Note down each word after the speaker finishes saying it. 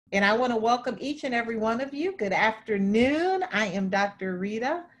And I want to welcome each and every one of you. Good afternoon. I am Dr.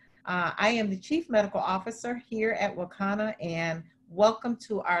 Rita. I am the Chief Medical Officer here at Wakanna, and welcome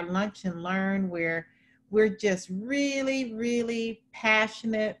to our Lunch and Learn, where we're just really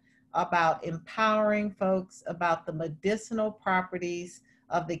passionate about empowering folks about the medicinal properties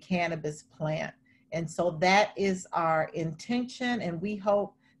of the cannabis plant. And so that is our intention, and we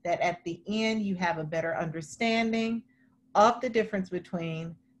hope that at the end you have a better understanding of the difference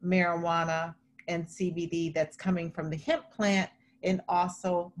between marijuana and CBD that's coming from the hemp plant, and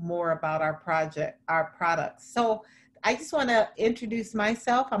also more about our products. So I just want to introduce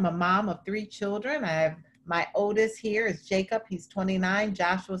myself. I'm a mom of 3 children. I have my oldest here is Jacob. He's 29,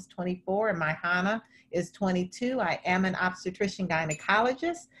 Joshua's 24, and my Hannah is 22. I am an obstetrician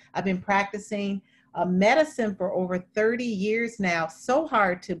gynecologist. I've been practicing medicine for over 30 years now. So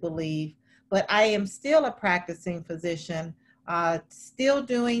hard to believe, but I am still a practicing physician, still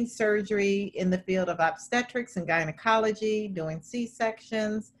doing surgery in the field of obstetrics and gynecology, doing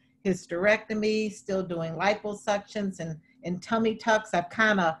C-sections, hysterectomy, still doing liposuctions and tummy tucks. I've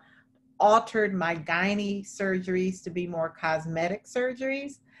kind of altered my gynae surgeries to be more cosmetic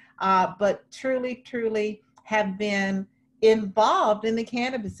surgeries, but truly have been involved in the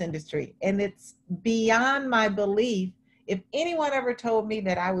cannabis industry. And it's beyond my belief. If anyone ever told me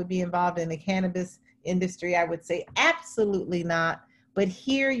that I would be involved in the cannabis industry, I would say absolutely not. But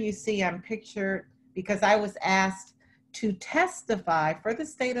here you see I'm pictured because I was asked to testify for the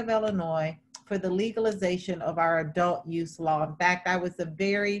state of Illinois for the legalization of our adult use law. In fact, I was the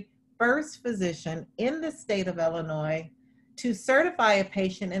very first physician in the state of Illinois to certify a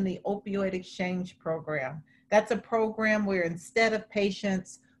patient in the opioid exchange program. That's a program where instead of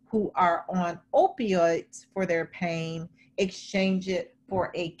patients who are on opioids for their pain, exchange it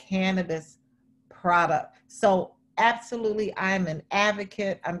for a cannabis product. So absolutely, I'm an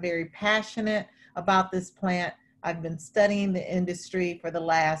advocate. I'm very passionate about this plant. I've been studying the industry for the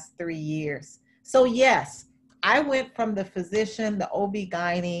last 3 years. So yes, I went from the physician, the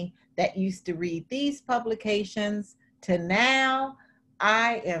OB-GYN that used to read these publications to now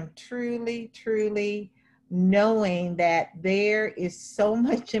I am truly knowing that there is so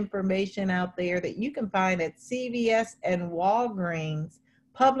much information out there that you can find at CVS and Walgreens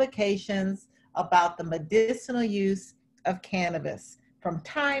publications about the medicinal use of cannabis, from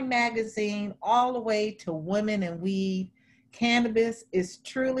Time Magazine all the way to Women and Weed. Cannabis is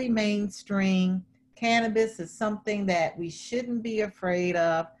truly mainstream. Cannabis is something that we shouldn't be afraid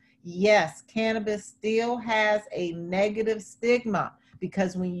of. Yes, cannabis still has a negative stigma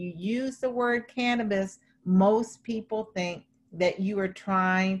because when you use the word cannabis, most people think that you are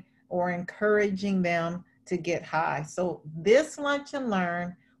trying or encouraging them to get high. So this Lunch and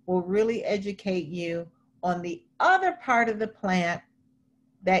Learn will really educate you on the other part of the plant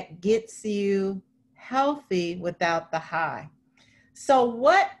that gets you healthy without the high. So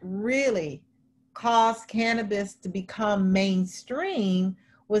what really caused cannabis to become mainstream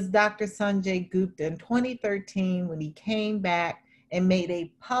was Dr. Sanjay Gupta in 2013 when he came back and made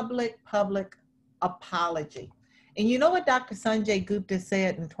a public apology. And you know what Dr. Sanjay Gupta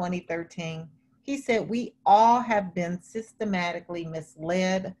said in 2013? He said, we all have been systematically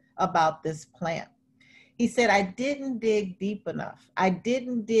misled about this plant. He said, I didn't dig deep enough. I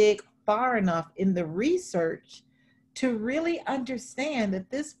didn't dig far enough in the research to really understand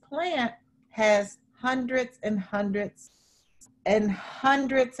that this plant has hundreds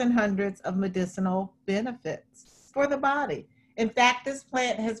of medicinal benefits for the body. In fact, this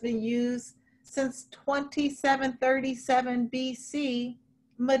plant has been used since 2737 BC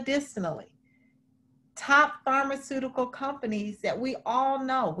medicinally. Top pharmaceutical companies that we all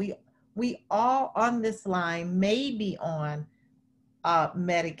know, we all on this line may be on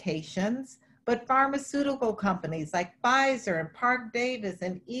medications, but pharmaceutical companies like Pfizer and Park Davis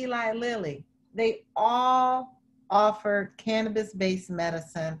and Eli Lilly, they all offer cannabis-based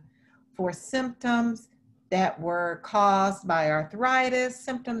medicine for symptoms that were caused by arthritis,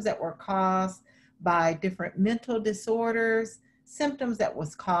 symptoms that were caused by different mental disorders, symptoms that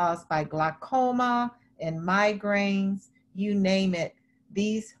was caused by glaucoma and migraines, you name it.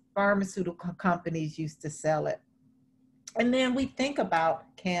 These pharmaceutical companies used to sell it. And then we think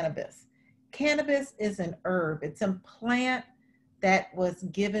about cannabis. Cannabis is an herb. It's a plant that was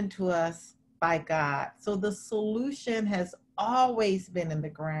given to us by God. So the solution has always been in the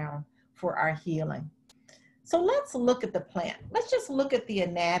ground for our healing. So let's look at the plant. Let's just look at the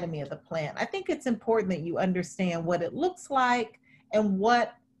anatomy of the plant. I think it's important that you understand what it looks like and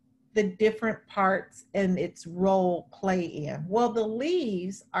what the different parts and its role play in. Well, the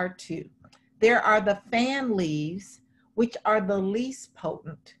leaves are 2. There are the fan leaves, which are the least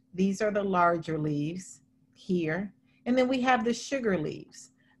potent, These are the larger leaves here. And then we have the sugar leaves.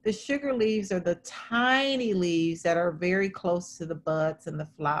 The sugar leaves are the tiny leaves that are very close to the buds and the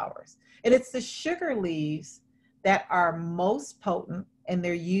flowers. And it's the sugar leaves that are most potent, and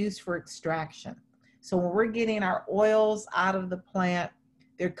they're used for extraction. So when we're getting our oils out of the plant,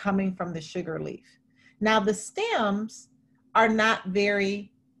 they're coming from the sugar leaf. Now the stems are not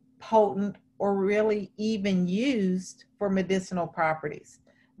very potent or really even used for medicinal properties.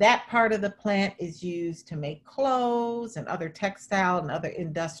 That part of the plant is used to make clothes and other textile and other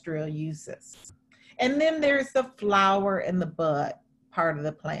industrial uses. And then there's the flower and the bud part of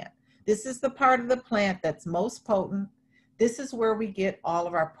the plant. This is the part of the plant that's most potent. This is where we get all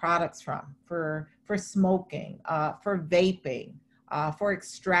of our products from for smoking, for vaping, for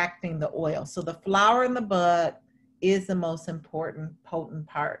extracting the oil. So the flower and the bud is the most important, potent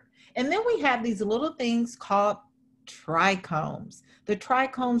part. And then we have these little things called trichomes. The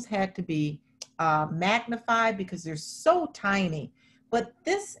trichomes had to be magnified because they're so tiny. But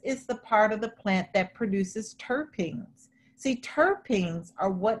this is the part of the plant that produces terpenes. See, terpenes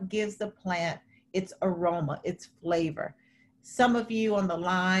are what gives the plant its aroma, its flavor. Some of you on the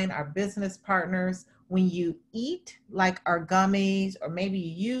line are business partners. When you eat like our gummies, or maybe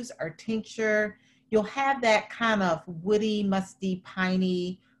you use our tincture, you'll have that kind of woody, musty,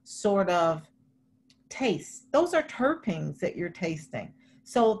 piney sort of taste. Those are terpenes that you're tasting.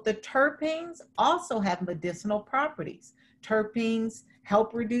 So the terpenes also have medicinal properties. Terpenes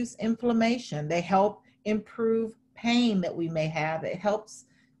help reduce inflammation. They help improve pain that we may have. It helps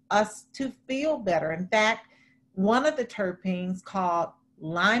us to feel better. In fact, one of the terpenes called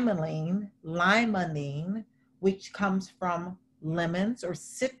limonene, which comes from lemons or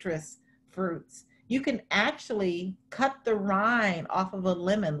citrus fruits. You can actually cut the rind off of a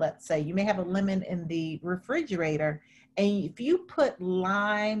lemon, let's say. You may have a lemon in the refrigerator, and if you put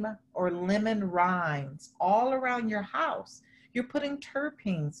lime or lemon rinds all around your house, you're putting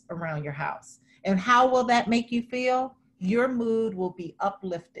terpenes around your house. And how will that make you feel? Your mood will be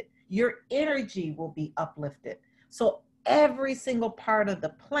uplifted. Your energy will be uplifted. So every single part of the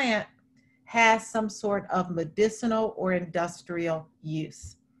plant has some sort of medicinal or industrial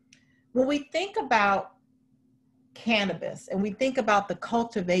use. When we think about cannabis and we think about the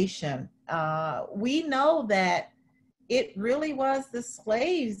cultivation, we know that it really was the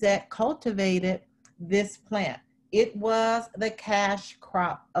slaves that cultivated this plant. It was the cash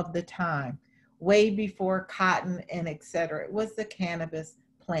crop of the time, way before cotton and etc. It was the cannabis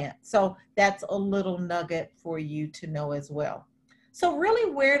plant. So that's a little nugget for you to know as well. So really,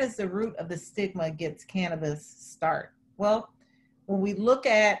 where does the root of the stigma against cannabis start? Well, when we look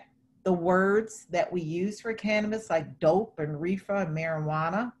at the words that we use for cannabis, like dope and reefer and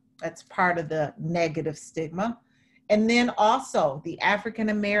marijuana, that's part of the negative stigma. And then also the African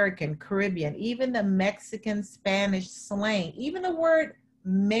American, Caribbean, even the Mexican, Spanish slang, even the word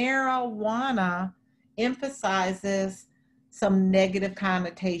marijuana emphasizes some negative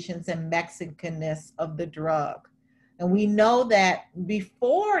connotations and Mexicanness of the drug. And we know that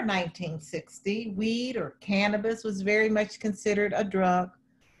before 1960, weed or cannabis was very much considered a drug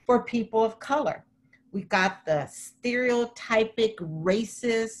for people of color. We got the stereotypic,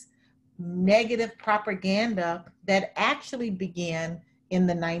 racist, negative propaganda that actually began in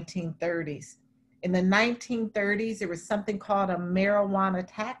the 1930s. In the 1930s, there was something called a Marijuana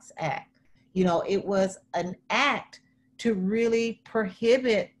Tax Act. You know, it was an act to really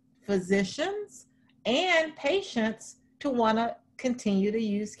prohibit physicians and patients to want to continue to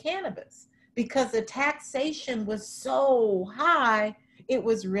use cannabis because the taxation was so high, it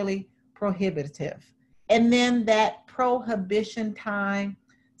was really prohibitive. And then that prohibition time,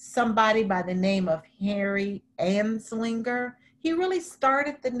 somebody by the name of Harry Anslinger, he really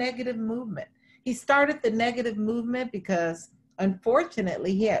started the negative movement. He started the negative movement because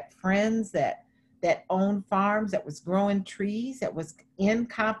unfortunately he had friends that owned farms, that was growing trees, that was in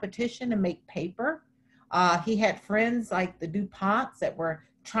competition to make paper. He had friends like the DuPonts that were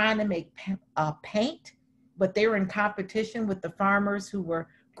trying to make paint, but they were in competition with the farmers who were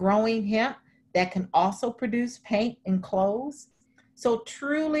growing hemp that can also produce paint and clothes. So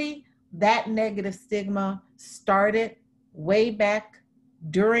truly, that negative stigma started way back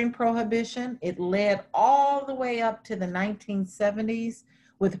during Prohibition. It led all the way up to the 1970s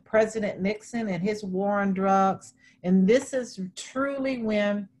with President Nixon and his war on drugs. And this is truly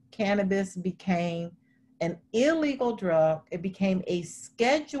when cannabis became an illegal drug. It became a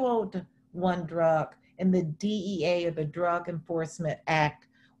Scheduled I drug, and the DEA, or the Drug Enforcement Act,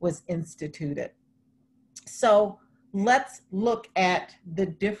 was instituted. So let's look at the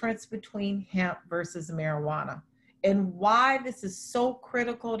difference between hemp versus marijuana. And why this is so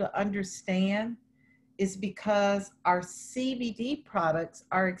critical to understand is because our CBD products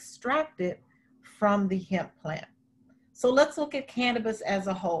are extracted from the hemp plant. So let's look at cannabis as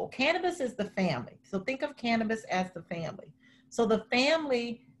a whole. Cannabis is the family. So think of cannabis as the family. So the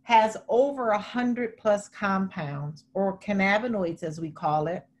family has over 100 plus compounds, or cannabinoids as we call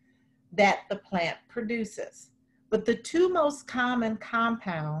it, that the plant produces. But the two most common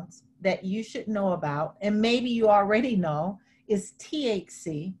compounds that you should know about, and maybe you already know, is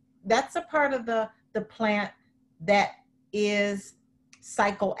THC. That's a part of the plant that is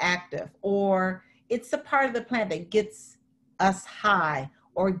psychoactive, or it's a part of the plant that gets us high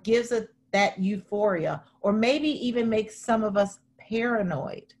or gives us that euphoria, or maybe even makes some of us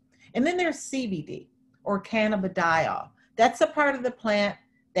paranoid. And then there's CBD, or cannabidiol. That's a part of the plant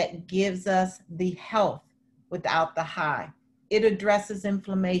that gives us the health without the high. It addresses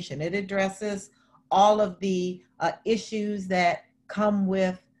inflammation. It addresses all of the issues that come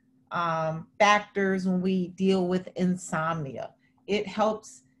with factors when we deal with insomnia. It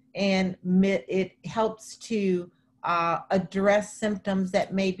helps, and it helps to address symptoms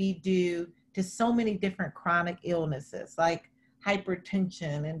that may be due to so many different chronic illnesses like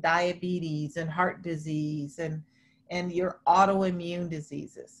hypertension and diabetes and heart disease and your autoimmune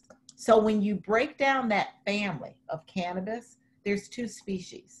diseases. So when you break down that family of cannabis, there's two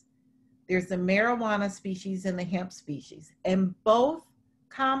species. There's the marijuana species and the hemp species. And both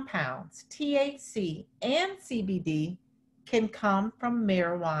compounds, THC and CBD, can come from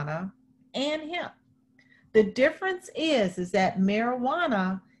marijuana and hemp. The difference is that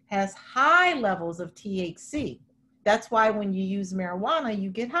marijuana has high levels of THC. That's why when you use marijuana, you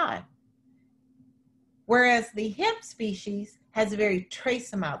get high. Whereas the hemp species has very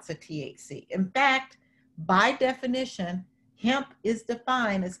trace amounts of THC. In fact, by definition, hemp is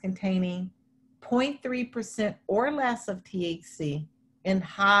defined as containing 0.3% or less of THC and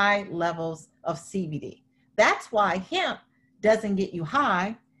high levels of CBD. That's why hemp doesn't get you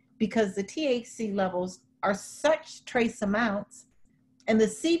high, because the THC levels are such trace amounts and the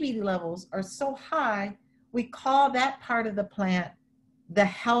CBD levels are so high, we call that part of the plant the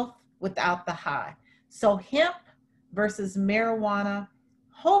health without the high. So hemp versus marijuana,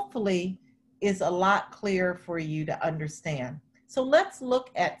 hopefully, is a lot clearer for you to understand. So let's look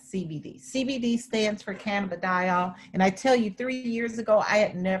at CBD. CBD stands for cannabidiol. And I tell you, 3 years ago, I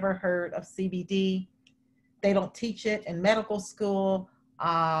had never heard of CBD. They don't teach it in medical school.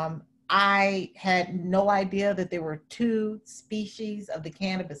 I had no idea that there were two species of the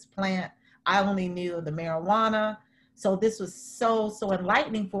cannabis plant. I only knew of the marijuana. So this was so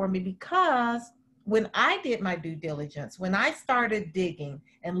enlightening for me, because when I did my due diligence, when I started digging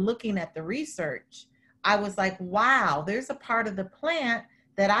and looking at the research, I was like, wow, there's a part of the plant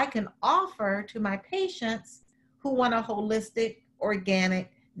that I can offer to my patients who want a holistic,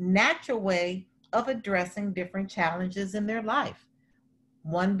 organic, natural way of addressing different challenges in their life.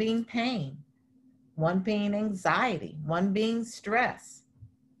 One being pain, one being anxiety, one being stress,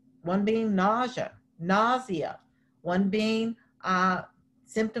 one being nausea, one being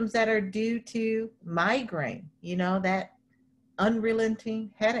symptoms that are due to migraine, that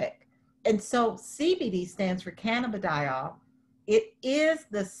unrelenting headache. And so CBD stands for cannabidiol. It is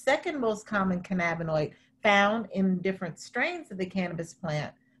the second most common cannabinoid found in different strains of the cannabis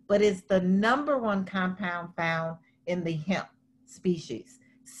plant, but is the number one compound found in the hemp species.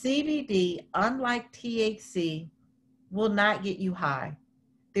 CBD, unlike THC, will not get you high.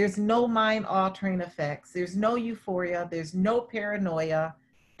 There's no mind-altering effects. There's no euphoria. There's no paranoia.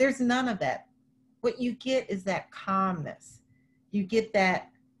 There's none of that. What you get is that calmness. You get that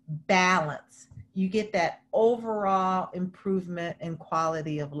balance. You get that overall improvement in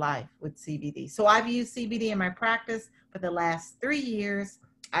quality of life with CBD. So I've used CBD in my practice for the last 3 years.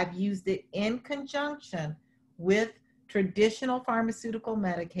 I've used it in conjunction with traditional pharmaceutical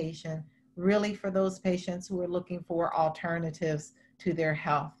medication, really for those patients who are looking for alternatives to their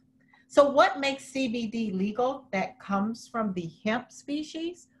health. So what makes CBD legal that comes from the hemp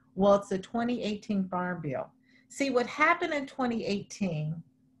species? Well, it's a 2018 Farm Bill. See, what happened in 2018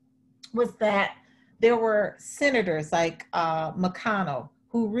 was that there were senators like McConnell,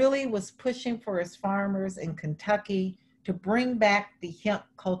 who really was pushing for his farmers in Kentucky to bring back the hemp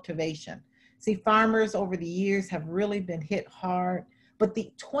cultivation. See, farmers over the years have really been hit hard, but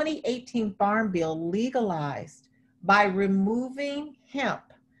the 2018 Farm Bill legalized by removing hemp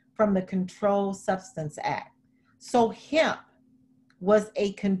from the Controlled Substance Act. So hemp was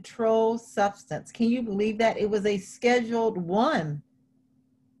a controlled substance. Can you believe that? It was a Scheduled 1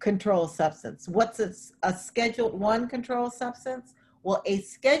 controlled substance. What's a Scheduled 1 controlled substance? Well, a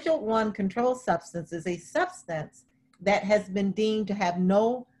Scheduled 1 controlled substance is a substance that has been deemed to have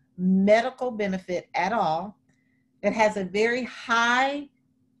no medical benefit at all. It has a very high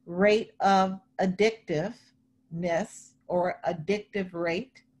rate of addictiveness or addictive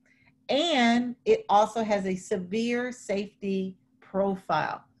rate, and it also has a severe safety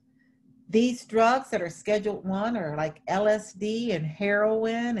profile. These drugs that are Schedule 1 are like LSD and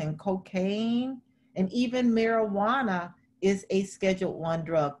heroin and cocaine, and even marijuana is a Schedule 1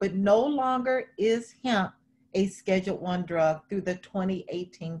 drug, but no longer is hemp a Schedule 1 drug through the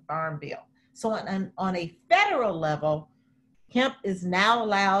 2018 Farm Bill. So on a federal level, hemp is now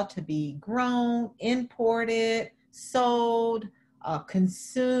allowed to be grown, imported, sold,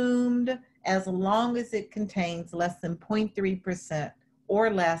 consumed, as long as it contains less than 0.3% or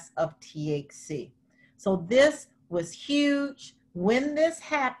less of THC. So this was huge. When this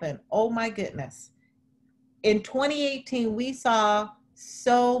happened, oh my goodness. In 2018, we saw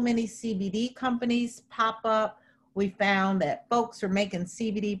so many CBD companies pop up. We found that folks are making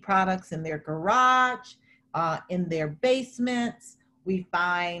CBD products in their garage, in their basements. We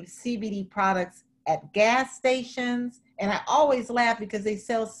find CBD products at gas stations. And I always laugh because they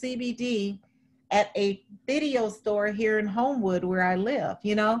sell CBD at a video store here in Homewood where I live,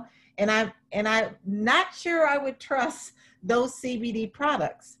 you know, and I'm not sure I would trust those CBD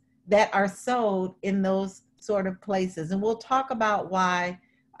products that are sold in those sort of places. And we'll talk about why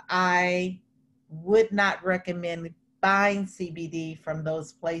I would not recommend buying CBD from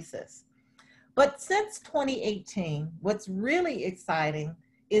those places. But since 2018, what's really exciting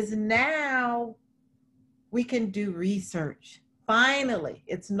is now we can do research. Finally,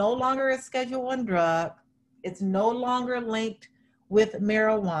 it's no longer a Schedule 1 drug. It's no longer linked with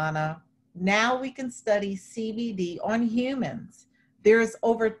marijuana. Now we can study CBD on humans. There's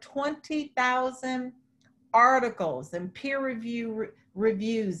over 20,000 articles and peer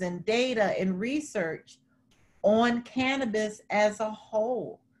reviews and data and research on cannabis as a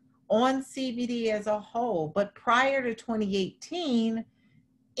whole, on CBD as a whole. But prior to 2018,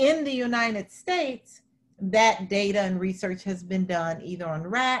 in the United States, that data and research has been done either on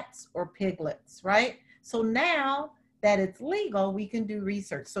rats or piglets, right? So now that it's legal, we can do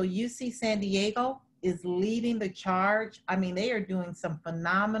research. So UC San Diego is leading the charge. I mean, they are doing some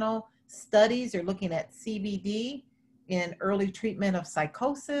phenomenal studies. They're looking at CBD in early treatment of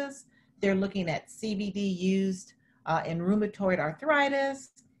psychosis. They're looking at CBD used in rheumatoid arthritis.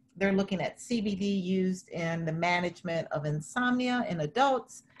 They're looking at CBD used in the management of insomnia in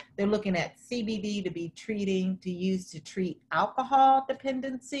adults. They're looking at CBD to be used to treat alcohol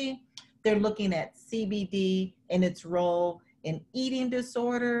dependency. They're looking at CBD and its role in eating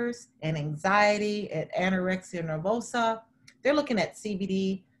disorders and anxiety and anorexia nervosa. They're looking at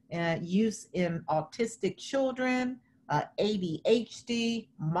CBD use in autistic children, ADHD,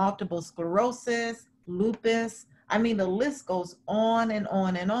 multiple sclerosis, lupus. I mean, the list goes on and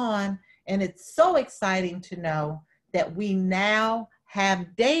on and on. And it's so exciting to know that we now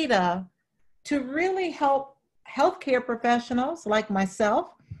have data to really help healthcare professionals like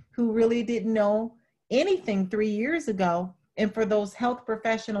myself, who really didn't know anything 3 years ago. And for those health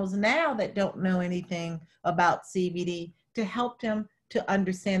professionals now that don't know anything about CBD, to help them to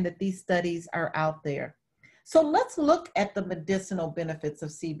understand that these studies are out there. So let's look at the medicinal benefits of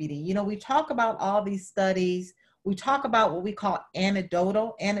CBD. You know, we talk about all these studies. We talk about what we call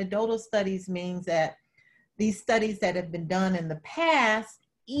anecdotal. Anecdotal studies means that these studies that have been done in the past,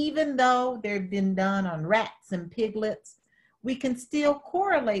 even though they've been done on rats and piglets, we can still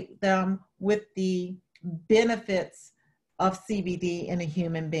correlate them with the benefits of CBD in a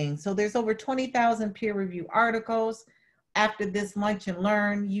human being. So there's over 20,000 peer-reviewed articles. After this lunch and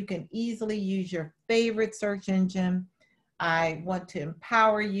learn, you can easily use your favorite search engine. I want to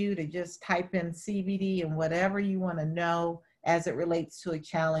empower you to just type in CBD and whatever you want to know as it relates to a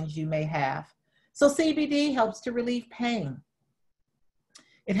challenge you may have. So CBD helps to relieve pain.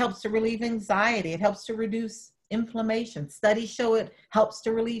 It helps to relieve anxiety. It helps to reduce inflammation. Studies show it helps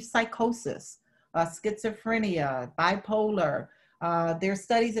to relieve psychosis, schizophrenia, bipolar. There are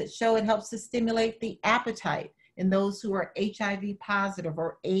studies that show it helps to stimulate the appetite in those who are HIV positive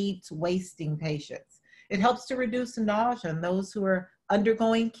or AIDS wasting patients. It helps to reduce nausea in those who are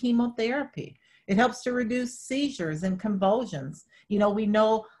undergoing chemotherapy. It helps to reduce seizures and convulsions. You know, we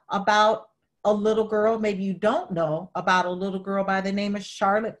know about a little girl, maybe you don't know about a little girl by the name of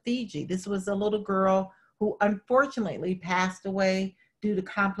Charlotte Fiji. This was a little girl who unfortunately passed away due to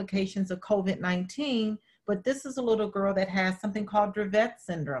complications of COVID-19. But this is a little girl that has something called Dravet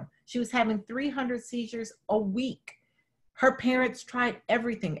syndrome. She was having 300 seizures a week. Her parents tried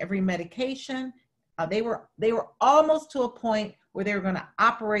everything, every medication. They were almost to a point where they were going to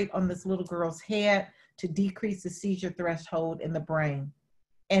operate on this little girl's head to decrease the seizure threshold in the brain.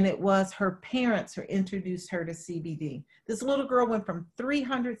 And it was her parents who introduced her to CBD. This little girl went from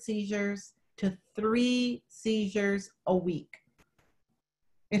 300 seizures to 3 seizures a week.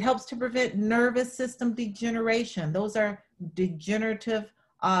 It helps to prevent nervous system degeneration. Those are degenerative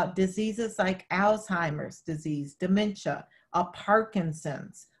diseases like Alzheimer's disease, dementia,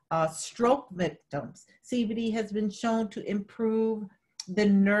 Parkinson's, stroke victims. CBD has been shown to improve the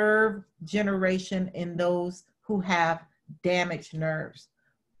nerve generation in those who have damaged nerves.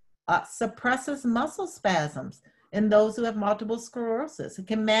 Suppresses muscle spasms in those who have multiple sclerosis. It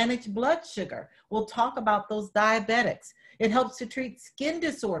can manage blood sugar. We'll talk about those diabetics. It helps to treat skin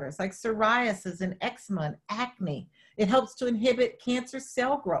disorders like psoriasis and eczema and acne. It helps to inhibit cancer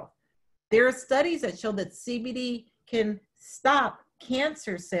cell growth. There are studies that show that CBD can stop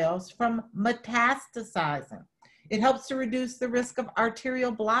cancer cells from metastasizing. It helps to reduce the risk of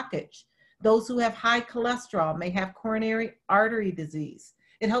arterial blockage. Those who have high cholesterol may have coronary artery disease.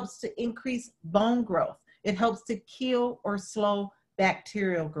 It helps to increase bone growth. It helps to kill or slow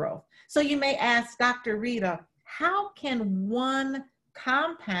bacterial growth. So you may ask, Dr. Rita, how can one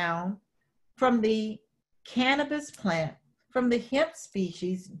compound from the cannabis plant, from the hemp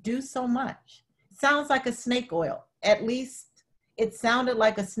species, do so much? It sounds like a snake oil. At least it sounded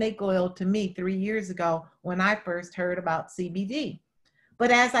like a snake oil to me 3 years ago when I first heard about CBD. But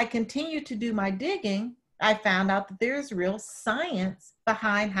as I continued to do my digging, I found out that there's real science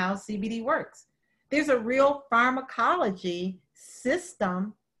behind how CBD works. There's a real pharmacology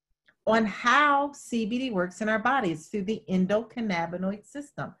system on how CBD works in our bodies through the endocannabinoid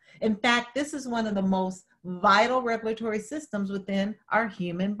system. In fact, this is one of the most vital regulatory systems within our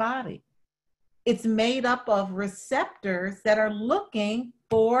human body. It's made up of receptors that are looking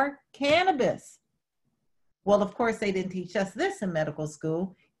for cannabis. Well, of course, they didn't teach us this in medical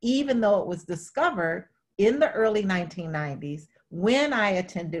school, even though it was discovered in the early 1990s when I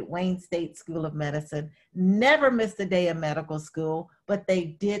attended Wayne State School of Medicine. Never missed a day of medical school, but they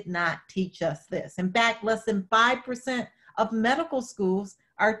did not teach us this. In fact, less than 5% of medical schools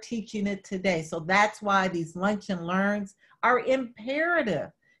are teaching it today. So that's why these lunch and learns are imperative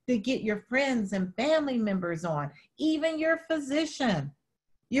to get your friends and family members on, even your physician,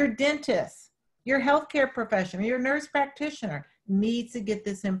 your dentist, your healthcare professional, your nurse practitioner needs to get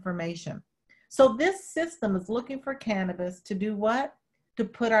this information. So this system is looking for cannabis to do what? To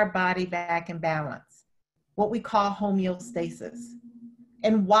put our body back in balance, what we call homeostasis.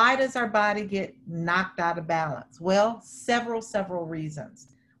 And why does our body get knocked out of balance? Well, several reasons.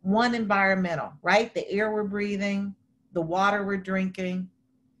 One, environmental, right? The air we're breathing, the water we're drinking,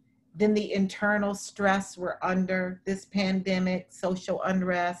 then the internal stress we're under, this pandemic, social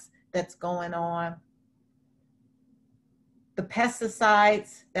unrest that's going on, the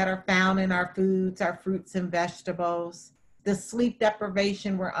pesticides that are found in our foods, our fruits and vegetables, the sleep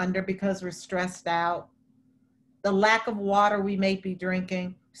deprivation we're under because we're stressed out, the lack of water we may be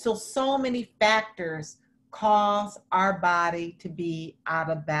drinking. So many factors cause our body to be out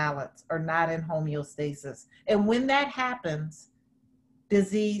of balance or not in homeostasis. And when that happens,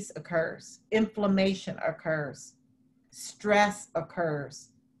 disease occurs, inflammation occurs, stress occurs,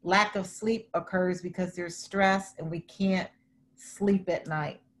 lack of sleep occurs because there's stress and we can't sleep at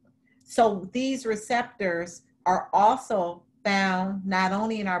night. So these receptors are also found not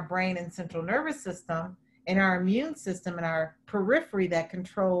only in our brain and central nervous system, in our immune system, in our periphery that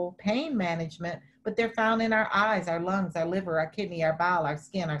control pain management, but they're found in our eyes, our lungs, our liver, our kidney, our bowel, our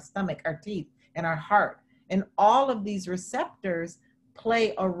skin, our stomach, our teeth, and our heart. And all of these receptors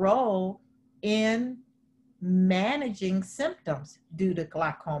play a role in managing symptoms due to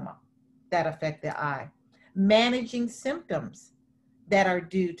glaucoma that affect the eye, managing symptoms that are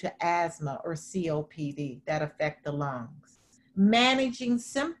due to asthma or COPD that affect the lungs, managing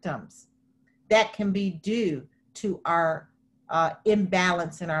symptoms that can be due to our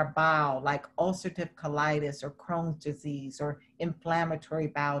imbalance in our bowel, like ulcerative colitis or Crohn's disease or inflammatory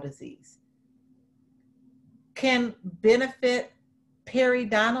bowel disease, can benefit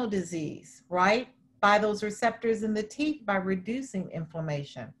periodontal disease, right? By those receptors in the teeth, by reducing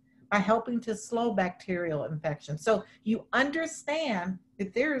inflammation, by helping to slow bacterial infection. So you understand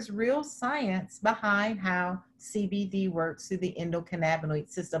that there is real science behind how CBD works through the endocannabinoid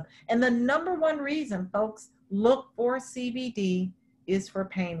system. And the number one reason folks look for CBD is for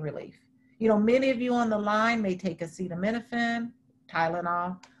pain relief. You know, many of you on the line may take acetaminophen,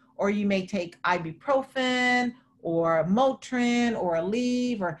 Tylenol, or you may take ibuprofen or Motrin or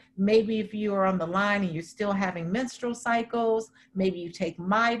Aleve, or maybe if you are on the line and you're still having menstrual cycles, maybe you take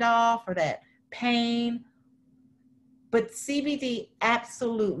Midol for that pain. But CBD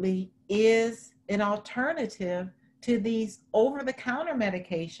absolutely is an alternative to these over-the-counter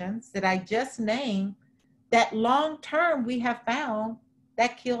medications that I just named that long-term we have found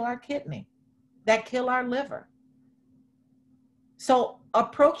that kill our kidney, that kill our liver. So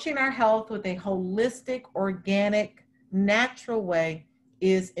approaching our health with a holistic, organic, natural way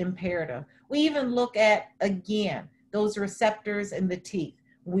is imperative. We even look at, again, those receptors in the teeth.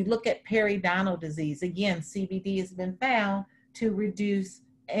 We look at periodontal disease. Again, CBD has been found to reduce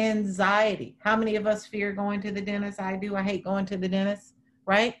anxiety. How many of us fear going to the dentist? I do. I hate going to the dentist,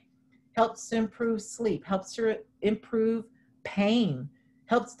 right? Helps to improve sleep, helps to improve pain,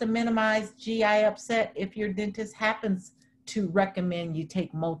 helps to minimize GI upset if your dentist happens to recommend you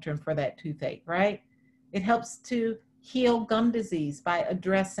take Motrin for that toothache, right? It helps to heal gum disease by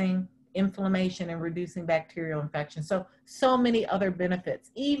addressing inflammation and reducing bacterial infection. So many other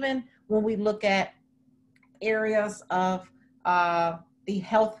benefits. Even when we look at areas of the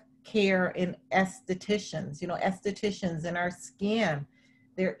health care in estheticians, estheticians in our skin,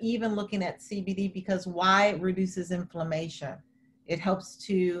 they're even looking at CBD because why? It reduces inflammation. It helps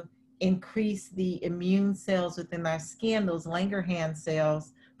to increase the immune cells within our skin, those Langerhans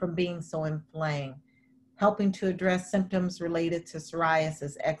cells, from being so inflamed, helping to address symptoms related to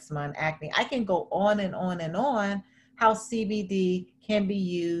psoriasis, eczema, and acne. I can go on and on and on how CBD can be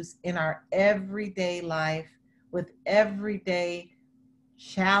used in our everyday life with everyday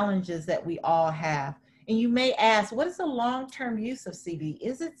challenges that we all have. And you may ask, what is the long-term use of CBD?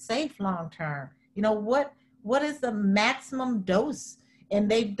 Is it safe long-term? What is the maximum dose? And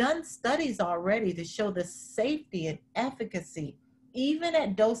they've done studies already to show the safety and efficacy, even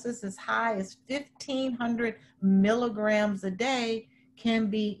at doses as high as 1,500 milligrams a day, can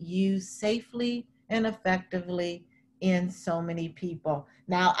be used safely and effectively in so many people.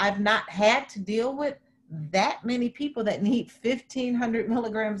 Now, I've not had to deal with that many people that need 1,500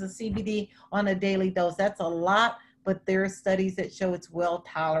 milligrams of CBD on a daily dose. That's a lot, but there are studies that show it's well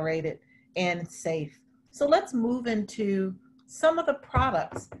tolerated and safe. So let's move into some of the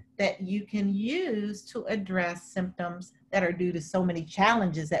products that you can use to address symptoms that are due to so many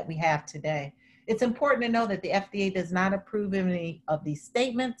challenges that we have today. It's important to know that the FDA does not approve any of these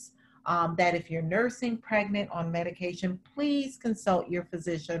statements, that if you're nursing, pregnant, on medication, please consult your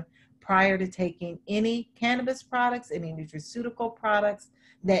physician prior to taking any cannabis products, any nutraceutical products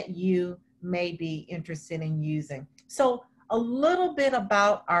that you may be interested in using. So a little bit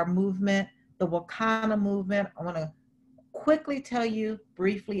about our movement, the Wakanna movement. I want to quickly tell you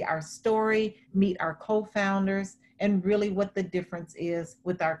briefly our story, meet our co-founders, and really what the difference is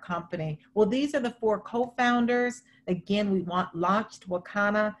with our company. Well, these are the four co-founders. Again, we launched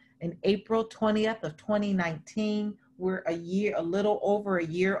Wakanna in April 20th of 2019. We're a little over a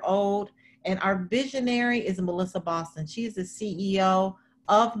year old. And our visionary is Melissa Boston. She's the CEO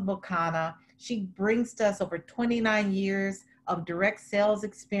of Wakanna. She brings to us over 29 years of direct sales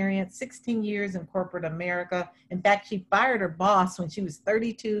experience, 16 years in corporate America. In fact, she fired her boss when she was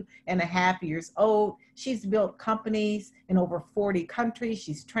 32 and a half years old. She's built companies in over 40 countries.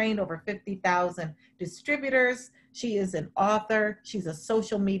 She's trained over 50,000 distributors. She is an author. She's a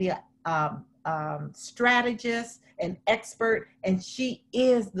social media strategist, an expert, and she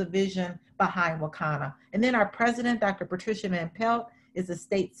is the vision behind Wakanna. And then our president, Dr. Patricia Van Pelt, is a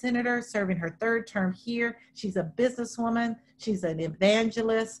state senator serving her third term here. She's a businesswoman. She's an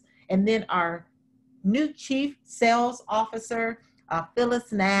evangelist. And then our new chief sales officer,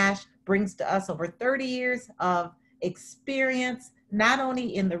 Phyllis Nash, brings to us over 30 years of experience, not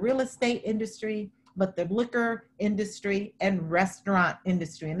only in the real estate industry, but the liquor industry and restaurant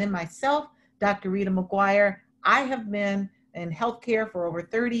industry. And then myself, Dr. Rita McGuire, I have been in healthcare for over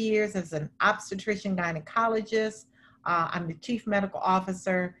 30 years as an obstetrician gynecologist. I'm the chief medical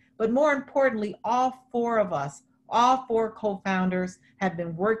officer, but more importantly, all four of us, all four co-founders have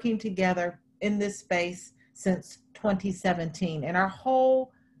been working together in this space since 2017. And our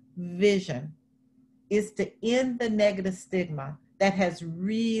whole vision is to end the negative stigma that has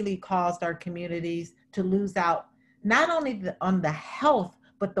really caused our communities to lose out, not only on the health,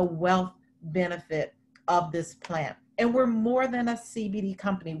 but the wealth benefit of this plant. And we're more than a CBD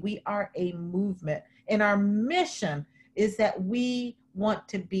company. We are a movement. And our mission is that we want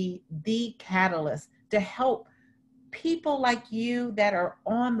to be the catalyst to help people like you that are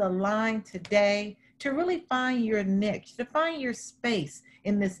on the line today to really find your niche, to find your space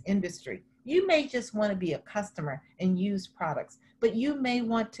in this industry. You may just want to be a customer and use products, but you may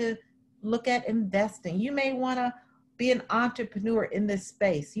want to look at investing. You may want to be an entrepreneur in this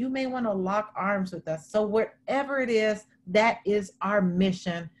space. You may want to lock arms with us. So whatever it is, that is our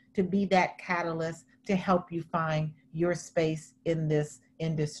mission, to be that catalyst to help you find your space in this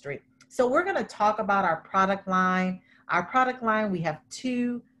industry. So we're going to talk about our product line. Our product line, we have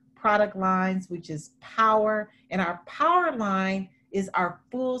two product lines, which is Power. And our Power line is our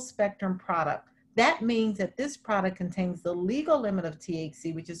full spectrum product. That means that this product contains the legal limit of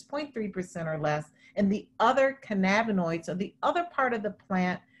THC, which is 0.3% or less, and the other cannabinoids, or the other part of the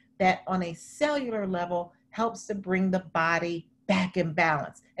plant that on a cellular level helps to bring the body back in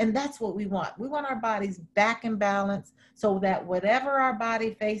balance. And that's what we want. We want our bodies back in balance so that whatever our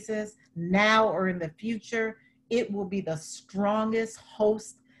body faces now or in the future, it will be the strongest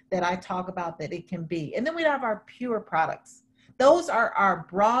host that I talk about that it can be. And then we have our pure products. Those are our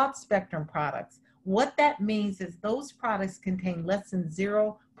broad spectrum products. What that means is those products contain less than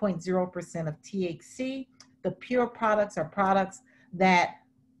 0.0% of THC. The pure products are products that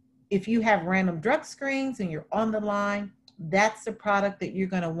if you have random drug screens and you're on the line, that's the product that you're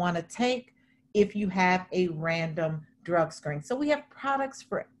going to want to take if you have a random drug screen. So we have products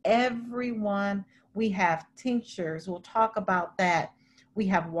for everyone. We have tinctures. We'll talk about that. We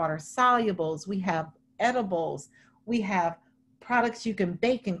have water solubles. We have edibles. We have products you can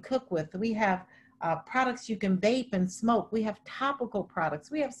bake and cook with. We have products you can vape and smoke. We have topical products.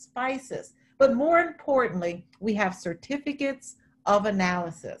 We have spices. But more importantly, we have certificates of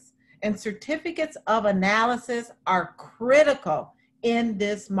analysis. And certificates of analysis are critical in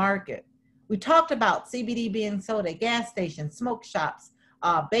this market. We talked about CBD being sold at gas stations, smoke shops,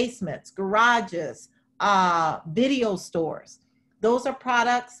 basements, garages, video stores. Those are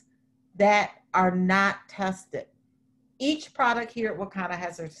products that are not tested. Each product here at Wakanna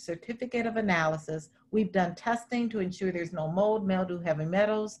has a certificate of analysis. We've done testing to ensure there's no mold, mildew, heavy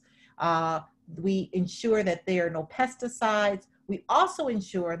metals. We ensure that there are no pesticides. We also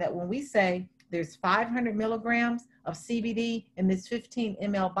ensure that when we say there's 500 milligrams of CBD in this 15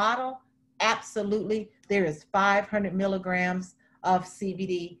 ml bottle, absolutely, there is 500 milligrams of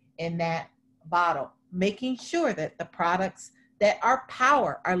CBD in that bottle, making sure that the products that are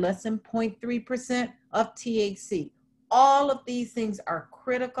Power are less than 0.3% of THC. All of these things are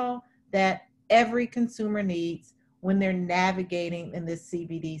critical that every consumer needs when they're navigating in this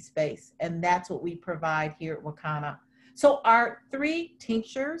CBD space. And that's what we provide here at Wakanna. So our three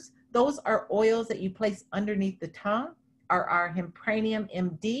tinctures, those are oils that you place underneath the tongue, are our Hempranium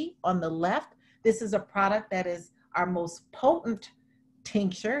MD on the left. This is a product that is our most potent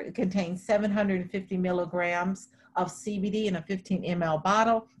tincture. It contains 750 milligrams of CBD in a 15 ml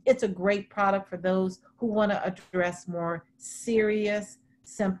bottle. It's a great product for those who want to address more serious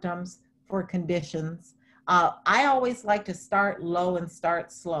symptoms for conditions. I always like to start low and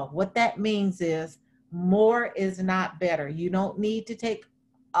start slow. What that means is more is not better. You don't need to take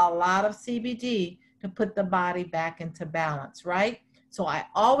a lot of CBD to put the body back into balance, right? So I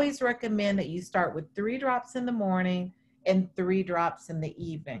always recommend that you start with 3 drops in the morning and 3 drops in the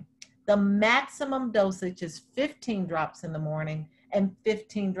evening. The maximum dosage is 15 drops in the morning and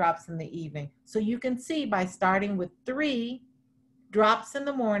 15 drops in the evening. So you can see by starting with 3 drops in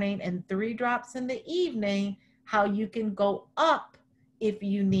the morning and 3 drops in the evening, how you can go up if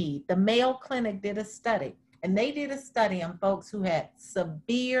you need. The Mayo Clinic did a study, and they did a study on folks who had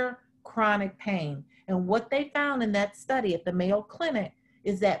severe chronic pain. And what they found in that study at the Mayo Clinic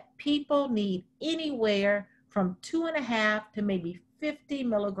is that people need anywhere from 2.5 to maybe 50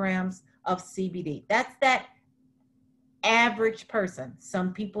 milligrams of CBD. That's that average person.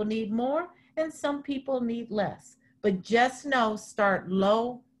 Some people need more and some people need less. But just know, start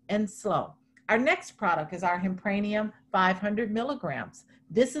low and slow. Our next product is our Hempranium 500 milligrams.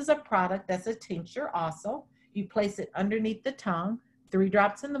 This is a product that's a tincture also. You place it underneath the tongue, 3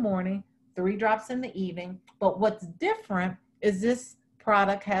 drops in the morning, 3 drops in the evening. But what's different is this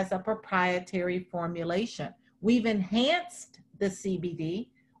product has a proprietary formulation. We've enhanced the CBD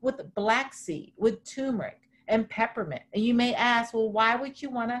with black seed, with turmeric and peppermint. And you may ask, well, why would you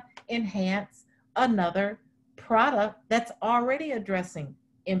want to enhance another product that's already addressing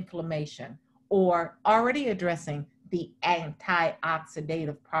inflammation or already addressing the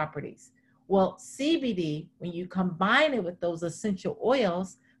antioxidative properties? Well, CBD, when you combine it with those essential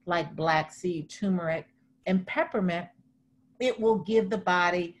oils like black seed, turmeric, and peppermint, it will give the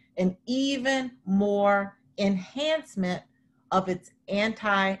body an even more enhancement of its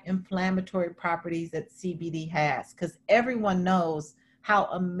anti-inflammatory properties that CBD has, because everyone knows how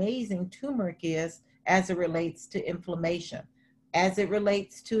amazing turmeric is as it relates to inflammation, as it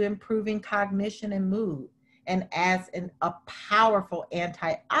relates to improving cognition and mood, and as a powerful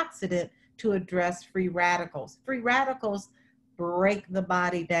antioxidant to address free radicals. Free radicals break the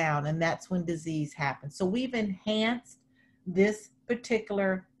body down, and that's when disease happens. So we've enhanced this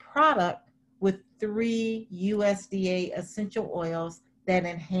particular product with 3 USDA essential oils that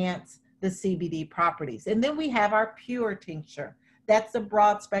enhance the CBD properties. And then we have our pure tincture. That's a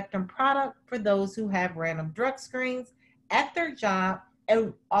broad spectrum product for those who have random drug screens at their job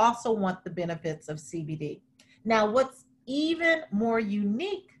and also want the benefits of CBD. Now, what's even more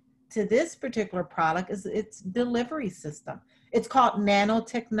unique to this particular product is its delivery system. It's called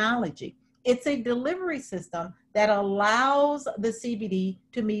nanotechnology. It's a delivery system that allows the CBD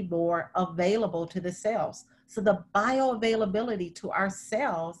to be more available to the cells. So the bioavailability to our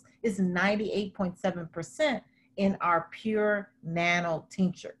cells is 98.7% in our pure nano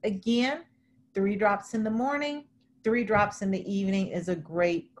tincture. Again, 3 drops in the morning, 3 drops in the evening is a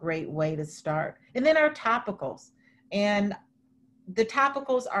great way to start. And then our topicals. And the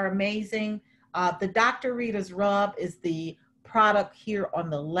topicals are amazing. The Dr. Rita's Rub is the product here on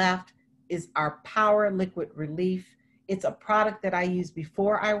the left, is our Power Liquid Relief. It's a product that I use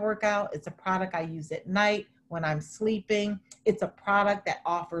before I work out. It's a product I use at night when I'm sleeping. It's a product that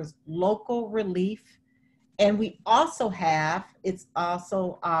offers local relief. And we also have, it's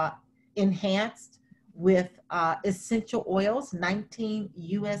also enhanced with essential oils, 19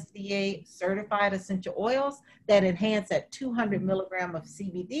 USDA certified essential oils that enhance at 200 milligrams of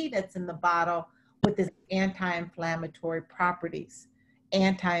CBD that's in the bottle with its anti-inflammatory properties.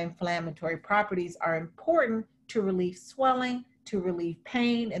 Anti-inflammatory properties are important to relieve swelling, to relieve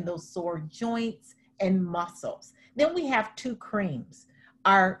pain in those sore joints and muscles. Then we have 2 creams.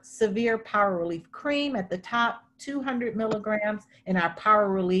 Our Severe Power Relief Cream at the top, 200 milligrams, and our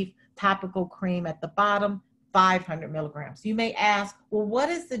Power Relief Topical Cream at the bottom, 500 milligrams. You may ask, well, what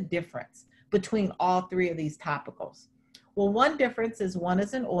is the difference between all 3 of these topicals? Well, one difference is one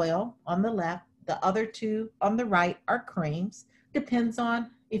is an oil on the left, the other 2 on the right are creams. Depends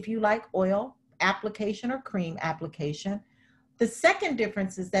on if you like oil application or cream application. The second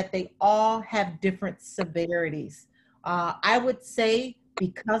difference is that they all have different severities. I would say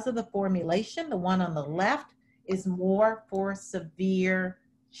because of the formulation, the one on the left is more for severe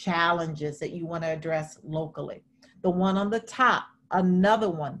challenges that you want to address locally. The one on the top, another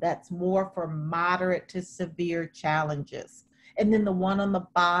one that's more for moderate to severe challenges. And then the one on the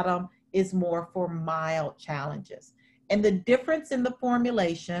bottom is more for mild challenges. And the difference in the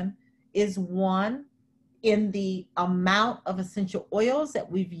formulation is, one, in the amount of essential oils that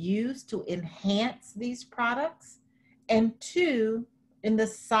we've used to enhance these products, and 2, in the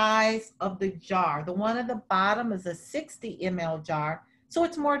size of the jar. The one at the bottom is a 60 ml jar, so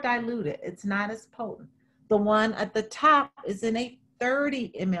it's more diluted. It's not as potent. The one at the top is in a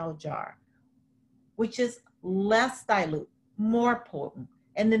 30 ml jar, which is less dilute, more potent.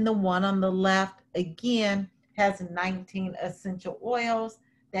 And then the one on the left, again, has 19 essential oils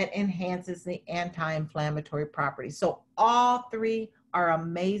that enhances the anti-inflammatory properties. So all 3 are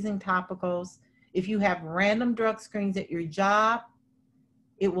amazing topicals. If you have random drug screens at your job,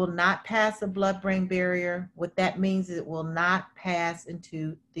 it will not pass the blood-brain barrier. What that means is it will not pass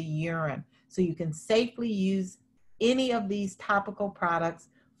into the urine. So you can safely use any of these topical products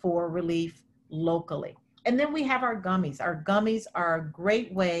for relief locally. And then we have our gummies. Our gummies are a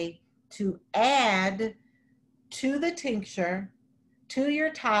great way to add to the tincture, to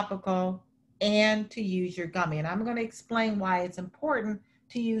your topical, and to use your gummy. And I'm going to explain why it's important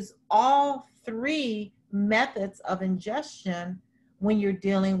to use all 3 methods of ingestion when you're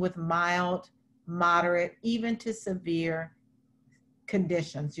dealing with mild, moderate, even to severe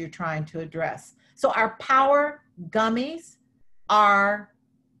conditions you're trying to address. So our power gummies are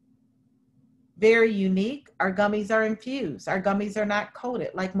very unique. Our gummies are infused. Our gummies are not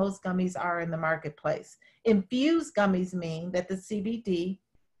coated like most gummies are in the marketplace. Infused gummies mean that the CBD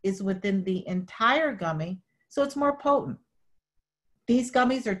is within the entire gummy, so it's more potent. These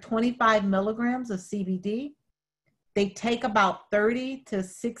gummies are 25 milligrams of CBD. They take about 30 to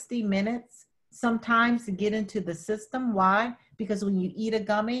 60 minutes sometimes to get into the system. Why? Because when you eat a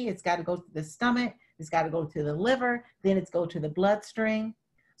gummy, it's got to go to the stomach, it's got to go to the liver, then it's go to the bloodstream.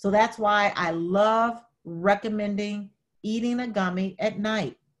 So that's why I love recommending eating a gummy at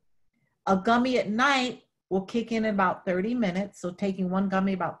night. A gummy at night will kick in about 30 minutes. So taking one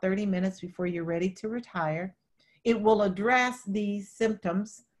gummy about 30 minutes before you're ready to retire. It will address these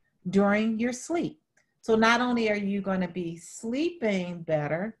symptoms during your sleep. So not only are you going to be sleeping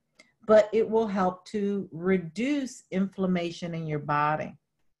better, but it will help to reduce inflammation in your body.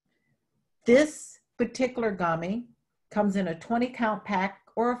 This particular gummy comes in a 20-count pack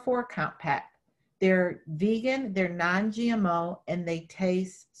or a 4-count pack. They're vegan, they're non-GMO, and they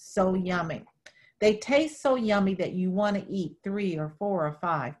taste so yummy. They taste so yummy that you want to eat 3 or 4 or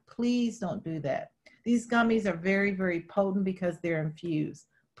 5. Please don't do that. These gummies are very, very potent because they're infused.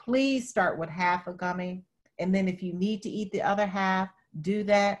 Please start with half a gummy, and then if you need to eat the other half, do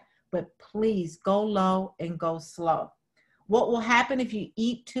that, but please go low and go slow. What will happen if you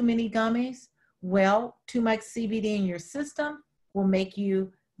eat too many gummies? Well, too much CBD in your system will make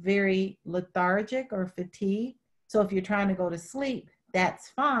you very lethargic or fatigued. So if you're trying to go to sleep, that's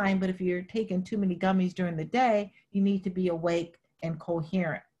fine. But if you're taking too many gummies during the day, you need to be awake and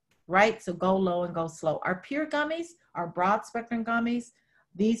coherent, right? So go low and go slow. Our pure gummies, our broad spectrum gummies,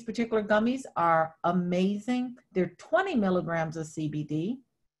 these particular gummies are amazing. They're 20 milligrams of CBD,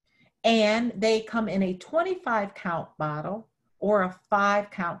 and they come in a 25 count bottle or a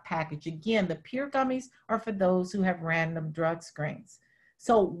 5 count package. Again, the pure gummies are for those who have random drug screens.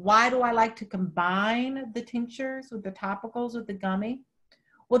 So why do I like to combine the tinctures with the topicals with the gummy?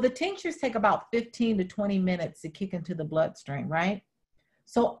 Well, the tinctures take about 15 to 20 minutes to kick into the bloodstream, right?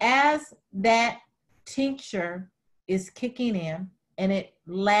 So as that tincture is kicking in and it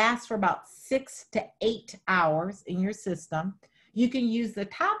lasts for about 6 to 8 hours in your system, you can use the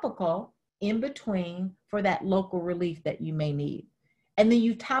topical in between for that local relief that you may need. And then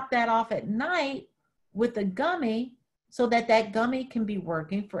you top that off at night with a gummy so that that gummy can be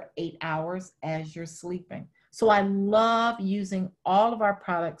working for 8 hours as you're sleeping. So I love using all of our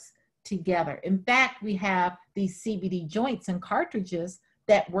products together. In fact, we have these CBD joints and cartridges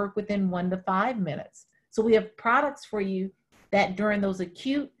that work within 1 to 5 minutes. So we have products for you that during those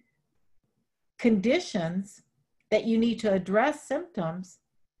acute conditions that you need to address symptoms,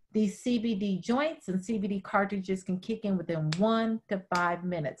 these CBD joints and CBD cartridges can kick in within 1 to 5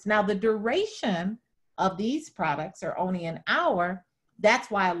 minutes. Now, the duration of these products are only an hour. That's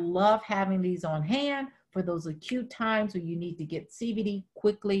why I love having these on hand for those acute times where you need to get CBD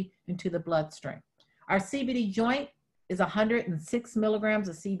quickly into the bloodstream. Our CBD joint is 106 milligrams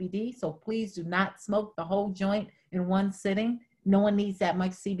of CBD, so please do not smoke the whole joint in one sitting. No one needs that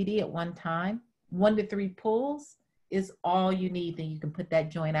much CBD at one time. 1 to 3 pulls is all you need. Then you can put that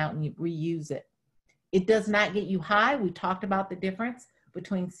joint out and you reuse it. It does not get you high. We talked about the difference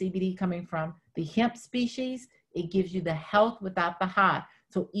between CBD coming from the hemp species. It gives you the health without the high.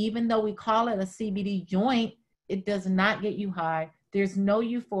 So even though we call it a CBD joint, it does not get you high. There's no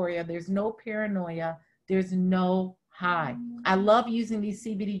euphoria. There's no paranoia. There's no high. I love using these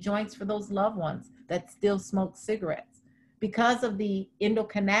CBD joints for those loved ones that still smoke cigarettes. Because of the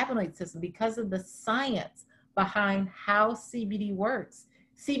endocannabinoid system, because of the science behind how CBD works,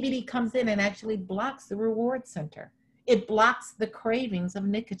 CBD comes in and actually blocks the reward center. It blocks the cravings of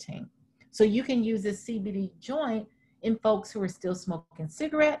nicotine. So you can use this CBD joint in folks who are still smoking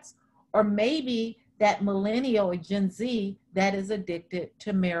cigarettes, or maybe that millennial or Gen Z that is addicted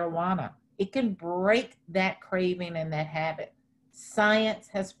to marijuana. It can break that craving and that habit. Science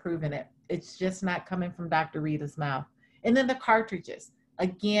has proven it. It's just not coming from Dr. Rita's mouth. And then the cartridges.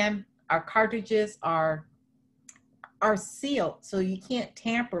 Again, our cartridges are sealed, so you can't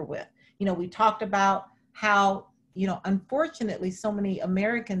tamper with. You know, we talked about how, you know, unfortunately, so many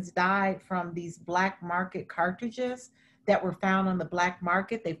Americans died from these black market cartridges that were found on the black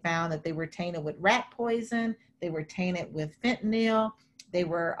market. They found that they were tainted with rat poison. They were tainted with fentanyl. They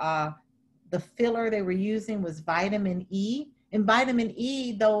were, the filler they were using was vitamin E. And vitamin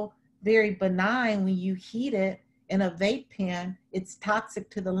E, though very benign, when you heat it in a vape pen, it's toxic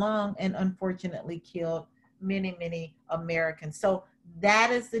to the lung and unfortunately killed many, many Americans. So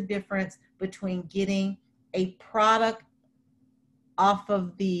that is the difference between getting a product off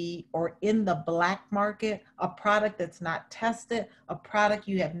of the or in the black market, a product that's not tested, a product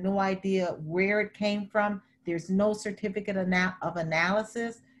you have no idea where it came from. There's no certificate of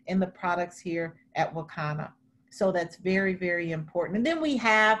analysis in the products here at Wakanna. So that's very, very important. And then we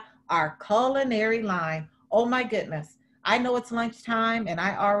have our culinary line. Oh my goodness. I know it's lunchtime and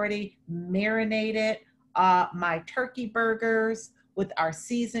I already marinated my turkey burgers with our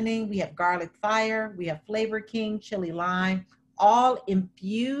seasoning. We have garlic fire, we have Flavor King, chili lime, all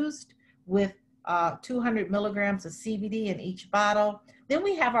infused with 200 milligrams of CBD in each bottle. Then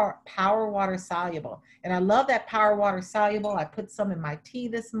we have our Power Water Soluble. And I love that Power Water Soluble. I put some in my tea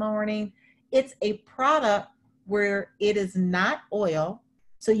this morning. It's a product where it is not oil.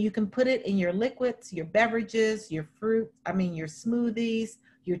 So you can put it in your liquids, your beverages, your fruit, your smoothies,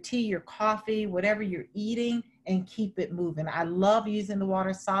 your tea, your coffee, whatever you're eating, and keep it moving. I love using the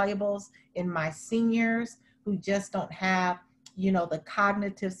water solubles in my seniors who just don't have, you know, the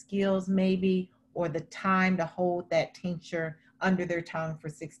cognitive skills maybe, or the time to hold that tincture under their tongue for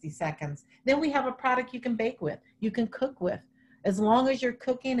 60 seconds. Then we have a product you can bake with, you can cook with. As long as you're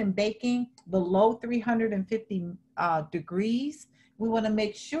cooking and baking below 350 degrees, we want to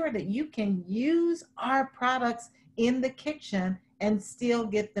make sure that you can use our products in the kitchen and still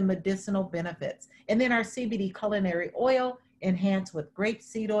get the medicinal benefits. And then our CBD culinary oil enhanced with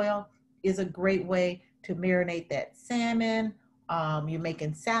grapeseed oil is a great way to marinate that salmon. You're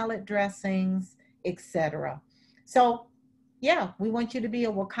making salad dressings, etc. So yeah, we want you to be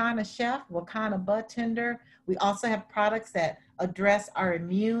a Wakanna chef, Wakanna bud tender. We also have products that address our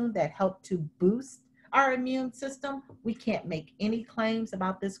immune, that help to boost our immune system. We can't make any claims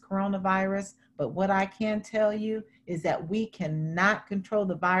about this coronavirus, but what I can tell you is that we cannot control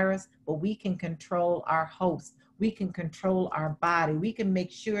the virus, but we can control our host. We can control our body. We can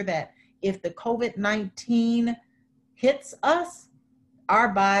make sure that if the COVID-19 hits us, our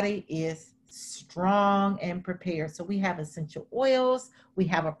body is strong and prepared. So we have essential oils. We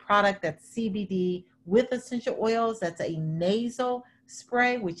have a product that's CBD with essential oils. That's a nasal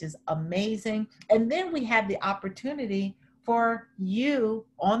spray, which is amazing. And then we have the opportunity for you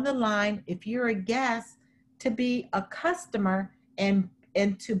on the line, if you're a guest, to be a customer and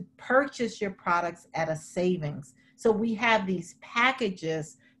to purchase your products at a savings. So we have these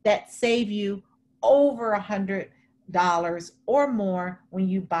packages that save you over $100 or more when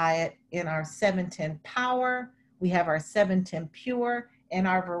you buy it in our 710 Power. We have our 710 Pure and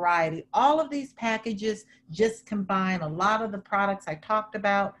our Variety. All of these packages just combine a lot of the products I talked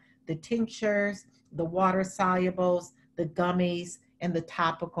about, the tinctures, the water solubles, the gummies, and the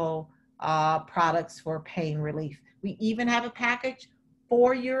topical products for pain relief. We even have a package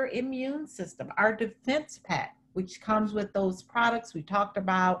for your immune system, our defense pack, which comes with those products we talked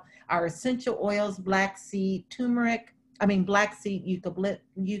about, our essential oils, black seed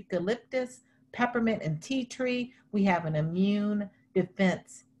eucalyptus, peppermint, and tea tree. We have an immune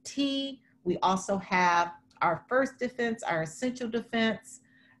defense tea. We also have our first defense, our essential defense,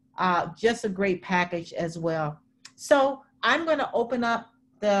 just a great package as well. So I'm going to open up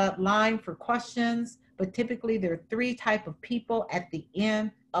the line for questions, but typically there are 3 types of people at the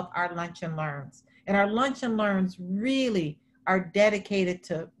end of our Lunch and Learns. And our Lunch and Learns really are dedicated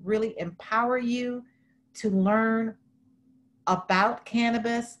to really empower you to learn about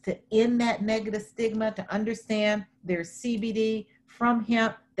cannabis, to end that negative stigma, to understand there's CBD from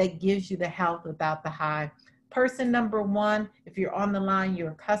hemp that gives you the health without the high. Person number 1, if you're on the line,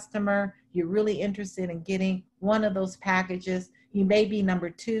 you're a customer, you're really interested in getting one of those packages. You may be number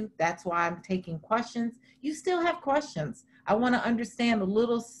 2. That's why I'm taking questions. You still have questions. I want to understand a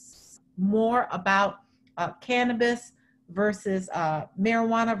little more about cannabis versus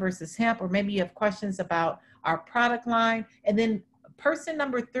marijuana versus hemp, or maybe you have questions about our product line. And then person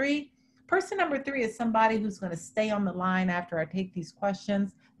number 3 is somebody who's going to stay on the line after I take these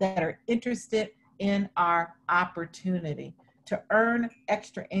questions, that are interested in our opportunity to earn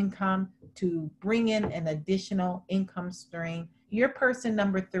extra income, to bring in an additional income stream. You're person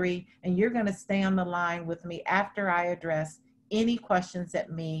number 3, and you're going to stay on the line with me after I address any questions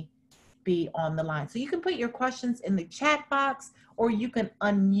that may be on the line. So you can put your questions in the chat box, or you can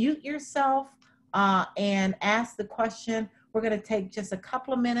unmute yourself and ask the question. We're going to take just a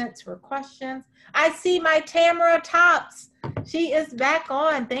couple of minutes for questions. I see my Tamara Tops. She is back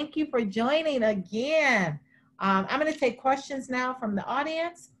on. Thank you for joining again. I'm going to take questions now from the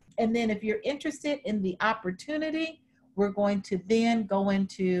audience. And then if you're interested in the opportunity, we're going to then go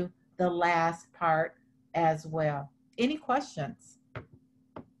into the last part as well. Any questions?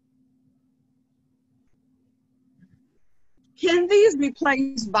 Can these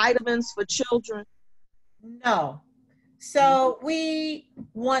replace vitamins for children? No. So we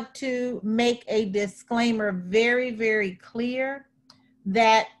want to make a disclaimer very, very clear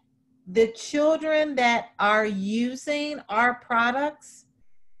that the children that are using our products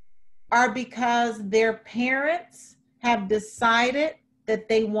are because their parents have decided that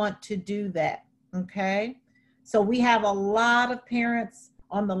they want to do that, okay? So we have a lot of parents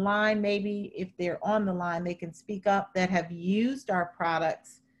on the line. Maybe if they're on the line, they can speak up, that have used our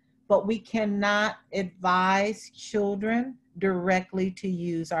products, but we cannot advise children directly to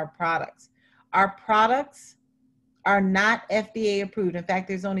use our products. Our products are not FDA approved. In fact,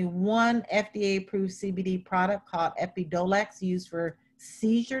 there's only one FDA approved CBD product called Epidiolex, used for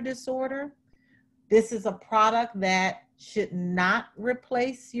seizure disorder. This is a product that should not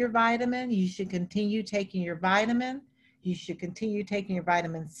replace your vitamin. You should continue taking your vitamin. You should continue taking your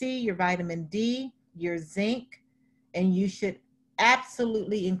vitamin C, your vitamin D, your zinc, and you should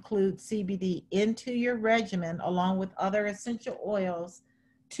absolutely include CBD into your regimen along with other essential oils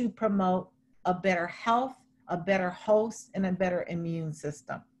to promote a better health, a better host, and a better immune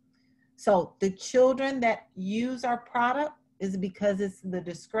system. So the children that use our product is because it's the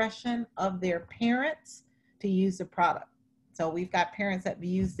discretion of their parents to use the product. So we've got parents that have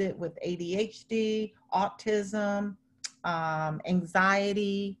used it with ADHD, autism,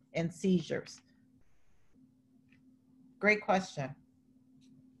 anxiety, and seizures. Great question.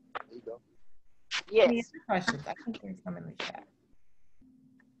 There you go. Any Yes. other questions? I think there's some in the chat.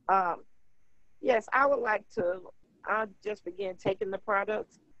 Um, yes, I would like to. I just began taking the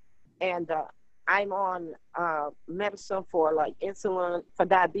products, and I'm on medicine for like insulin for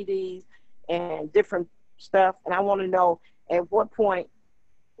diabetes and different stuff. And I want to know at what point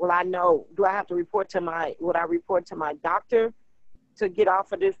will I know? Do I have to report to my? Would I report to my doctor to get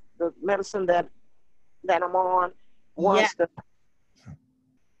off of this the medicine that I'm on? Yeah, Once the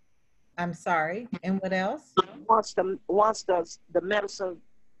I'm sorry. And what else? once the medicine,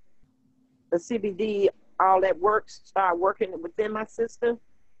 the CBD, all that works start working within my system.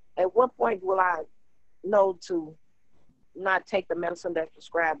 At what point will I know to not take the medicine that's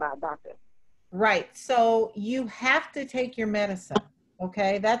prescribed by a doctor? Right. So you have to take your medicine.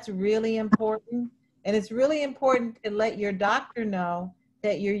 Okay. That's really important. And it's really important to let your doctor know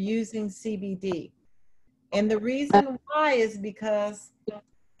that you're using CBD. And the reason why is because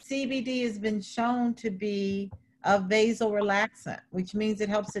CBD has been shown to be a vasorelaxant, which means it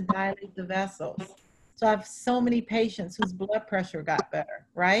helps to dilate the vessels. So I have so many patients whose blood pressure got better,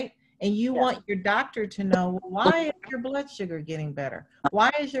 right? And you Yeah. want your doctor to know, well, why is your blood sugar getting better?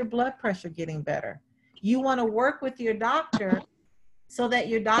 Why is your blood pressure getting better? You want to work with your doctor so that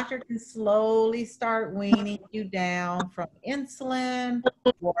your doctor can slowly start weaning you down from insulin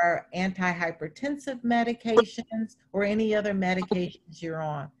or antihypertensive medications or any other medications you're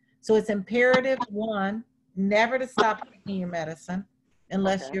on. So it's imperative, one, never to stop taking your medicine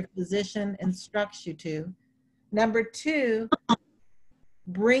unless Okay. your physician instructs you to. Number two,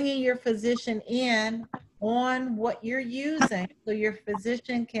 bringing your physician in on what you're using so your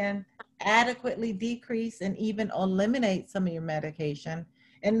physician can adequately decrease and even eliminate some of your medication.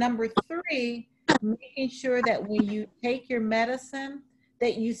 And number three, making sure that when you take your medicine,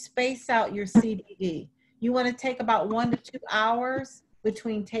 that you space out your CBD. You want to take about 1 to 2 hours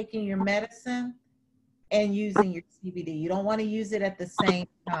between taking your medicine and using your CBD. You don't want to use it at the same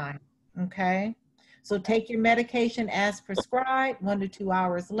time, okay? So take your medication as prescribed. 1 to 2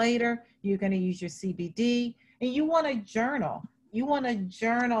 hours later, you're going to use your CBD, and you want to journal. You want to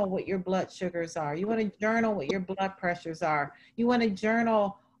journal what your blood sugars are. You want to journal what your blood pressures are. You want to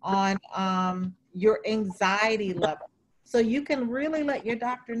journal on your anxiety level. So you can really let your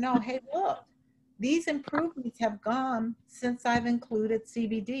doctor know, hey, look, these improvements have gone since I've included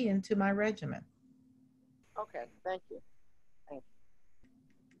CBD into my regimen. Okay. Thank you.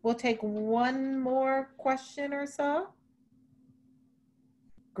 We'll take one more question or so.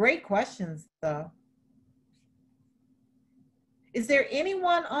 Great questions, though. Is there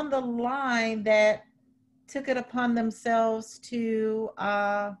anyone on the line that took it upon themselves to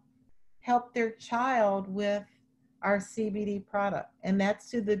help their child with our CBD product? And that's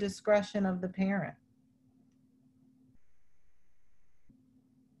to the discretion of the parent.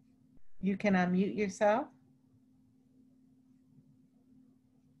 You can unmute yourself.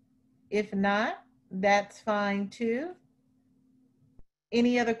 If not, that's fine too.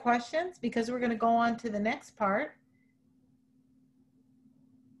 Any other questions? Because we're going to go on to the next part.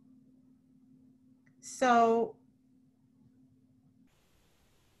 So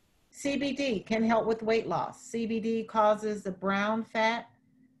CBD can help with weight loss. CBD causes the brown fat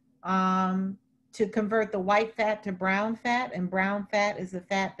to convert the white fat to brown fat, and brown fat is the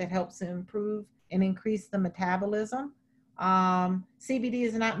fat that helps to improve and increase the metabolism. CBD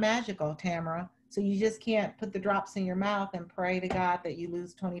is not magical, Tamara. So you just can't put the drops in your mouth and pray to God that you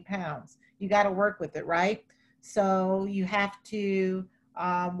lose 20 pounds. You got to work with it, right? So you have to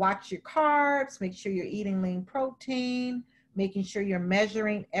watch your carbs, make sure you're eating lean protein, making sure you're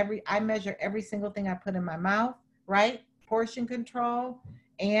measuring I measure every single thing I put in my mouth, right? Portion control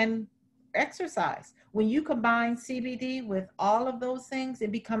and exercise. When you combine CBD with all of those things,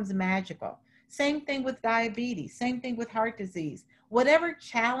 it becomes magical. Same thing with diabetes, same thing with heart disease. Whatever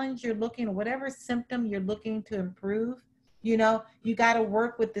challenge you're looking, whatever symptom you're looking to improve, you got to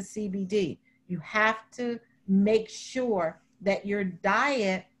work with the CBD. You have to make sure that your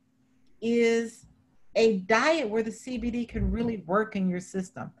diet is a diet where the CBD can really work in your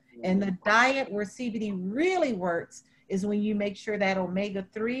system. And the diet where CBD really works is when you make sure that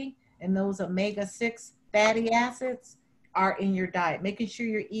omega-3 and those omega-6 fatty acids are in your diet, making sure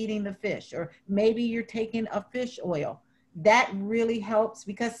you're eating the fish, or maybe you're taking a fish oil. That really helps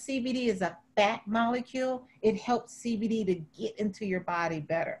because CBD is a fat molecule. It helps CBD to get into your body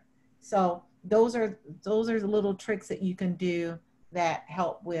better. So those are the little tricks that you can do that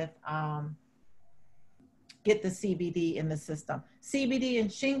help with get the CBD in the system. CBD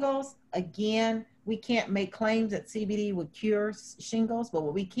and shingles, again, we can't make claims that CBD would cure shingles, but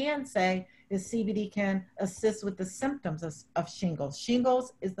what we can say is CBD can assist with the symptoms of shingles.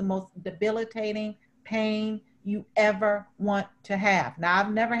 Shingles is the most debilitating pain you ever want to have. Now,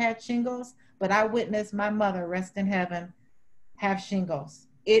 I've never had shingles, but I witnessed my mother, rest in heaven, have shingles.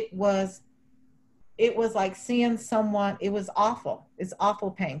 It was like seeing someone, it was awful. It's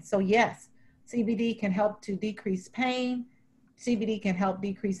awful pain. So yes, CBD can help to decrease pain. CBD can help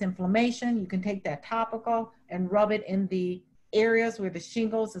decrease inflammation. You can take that topical and rub it in the areas where the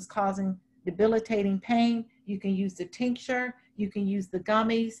shingles is causing debilitating pain. You can use the tincture. You can use the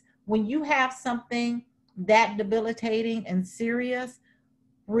gummies. When you have something that debilitating and serious,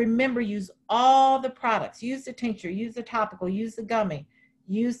 remember, use all the products. Use the tincture, use the topical, use the gummy,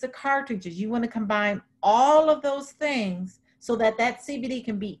 use the cartridges. You want to combine all of those things so that that CBD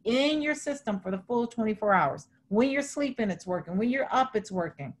can be in your system for the full 24 hours. When you're sleeping, it's working. When you're up, it's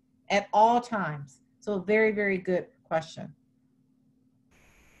working at all times. So very, very good question.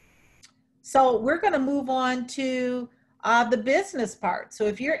 So we're going to move on to the business part. So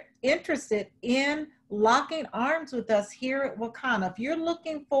if you're interested in locking arms with us here at Wakanna, if you're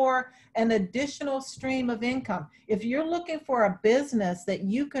looking for an additional stream of income, if you're looking for a business that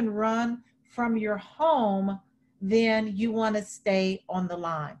you can run from your home, then you want to stay on the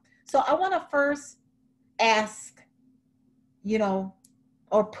line. So I want to first ask,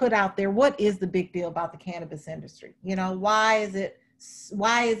 or put out there, what is the big deal about the cannabis industry? Why is it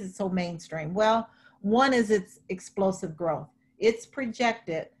so mainstream? Well, one is its explosive growth. It's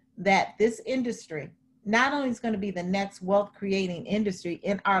projected that this industry not only is going to be the next wealth creating industry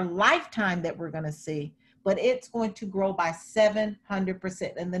in our lifetime that we're going to see, but it's going to grow by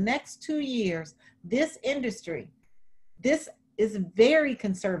 700%. In the next 2 years, this industry, this is very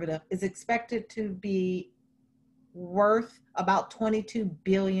conservative, is expected to be worth about $22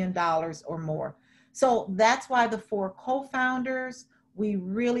 billion or more. So that's why the 4 co-founders, we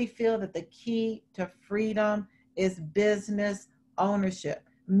really feel that the key to freedom is business ownership.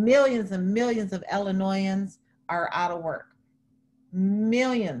 Millions and millions of Illinoisans are out of work.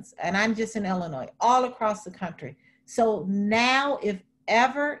 Millions, and I'm just in Illinois, all across the country. So now, if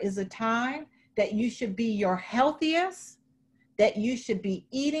ever, is a time that you should be your healthiest, that you should be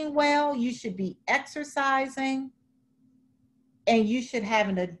eating well, you should be exercising, and you should have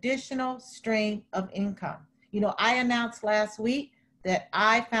an additional stream of income. I announced last week that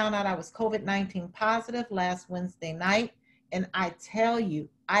I found out I was COVID-19 positive last Wednesday night. And I tell you,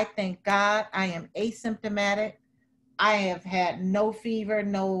 I thank God I am asymptomatic. I have had no fever,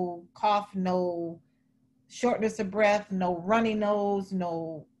 no cough, no shortness of breath, no runny nose,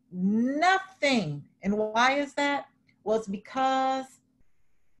 no nothing. And why is that? Well, it's because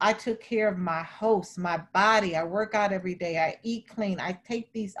I took care of my host, my body. I work out every day. I eat clean. I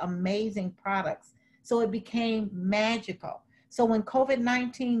take these amazing products. So it became magical. So when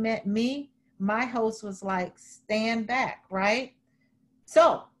COVID-19 met me, my host was like, stand back, right?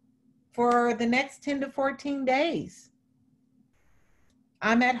 So for the next 10 to 14 days,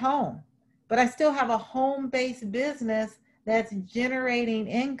 I'm at home, but I still have a home-based business that's generating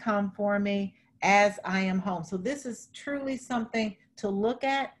income for me as I am home. So this is truly something to look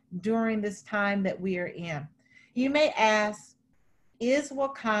at during this time that we are in. You may ask, is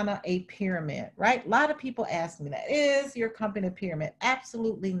Wakanna a pyramid, right? A lot of people ask me that. Is your company a pyramid?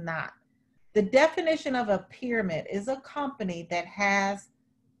 Absolutely not. The definition of a pyramid is a company that has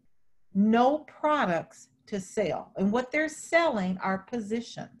no products to sell. And what they're selling are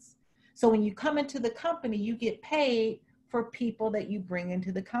positions. So when you come into the company, you get paid for people that you bring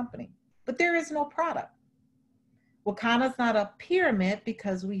into the company. But there is no product. Wakanna's not a pyramid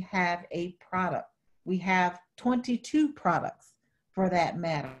because we have a product. We have 22 products for that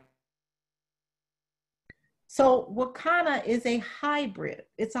matter. So Wakanna is a hybrid.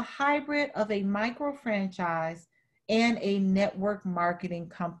 It's a hybrid of a micro franchise and a network marketing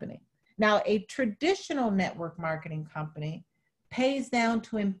company. Now, a traditional network marketing company pays down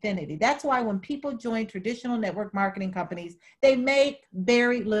to infinity. That's why when people join traditional network marketing companies, they make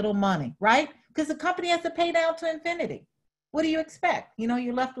very little money, right? Because the company has to pay down to infinity. What do you expect?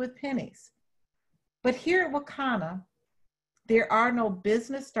 You're left with pennies. But here at Wakanna, there are no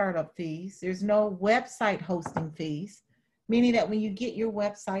business startup fees. There's no website hosting fees, meaning that when you get your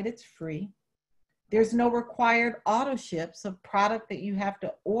website, it's free. There's no required auto ships of product that you have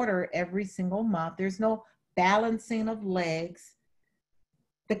to order every single month. There's no balancing of legs.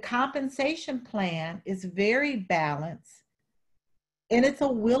 The compensation plan is very balanced, and it's a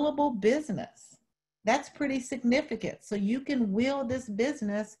willable business. That's pretty significant. So you can will this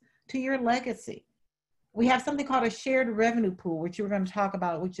business to your legacy. We have something called a shared revenue pool, which we're going to talk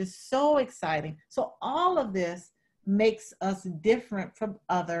about, which is so exciting. So all of this makes us different from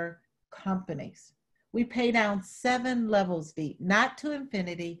other companies. We pay down 7 levels deep, not to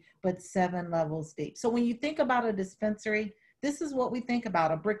infinity, but 7 levels deep. So when you think about a dispensary, this is what we think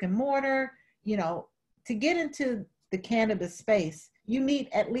about: a brick and mortar. You know, to get into the cannabis space, you need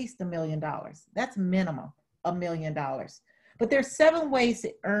at least $1 million. That's minimum, $1 million. But there's 7 ways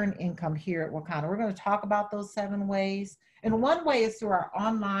to earn income here at Wakanna. We're going to talk about those 7 ways. And one way is through our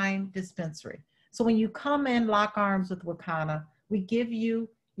online dispensary. So when you come in, lock arms with Wakanna, we give you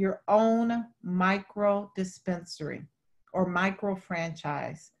your own micro dispensary or micro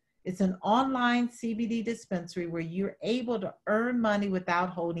franchise. It's an online CBD dispensary where you're able to earn money without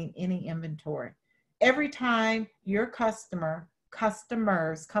holding any inventory. Every time your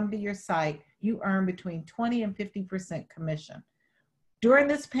customers come to your site, you earn between 20 and 50% commission. During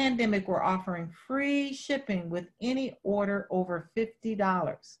this pandemic, we're offering free shipping with any order over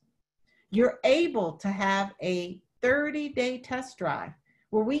 $50. You're able to have a 30-day test drive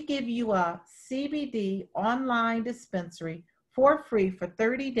where we give you a CBD online dispensary for free for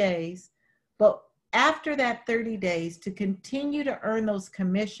 30 days. But after that 30 days, to continue to earn those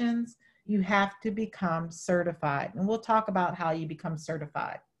commissions, you have to become certified. And we'll talk about how you become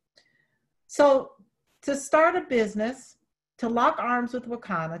certified. So to start a business, to lock arms with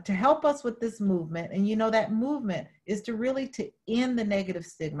Wakanna, to help us with this movement, and you know that movement is to really to end the negative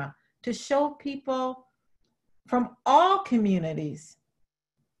stigma, to show people from all communities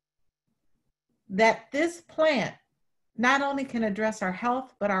that this plant not only can address our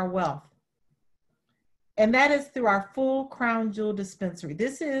health, but our wealth. And that is through our full crown jewel dispensary.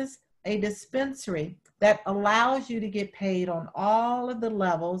 This is a dispensary that allows you to get paid on all of the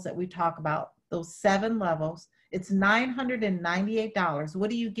levels that we talk about, those 7 levels. It's $998. What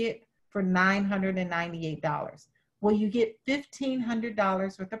do you get for $998? Well, you get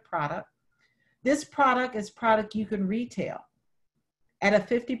 $1,500 worth of product. This product is product you can retail at a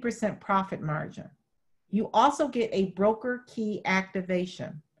 50% profit margin. You also get a broker key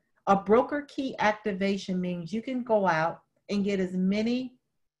activation. A broker key activation means you can go out and get as many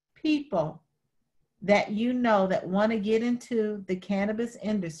people that you know that want to get into the cannabis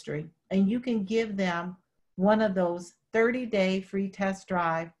industry, and you can give them one of those 30-day free test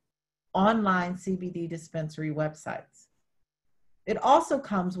drive online CBD dispensary websites. It also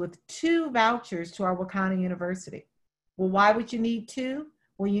comes with 2 vouchers to our Wakanna University. Well, why would you need 2?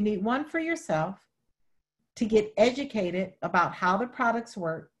 Well, you need one for yourself to get educated about how the products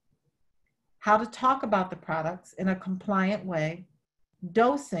work, how to talk about the products in a compliant way,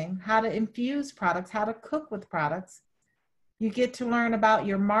 dosing, how to infuse products, how to cook with products. You get to learn about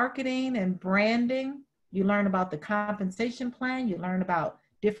your marketing and branding. You learn about the compensation plan. You learn about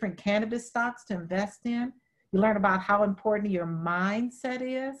different cannabis stocks to invest in. You learn about how important your mindset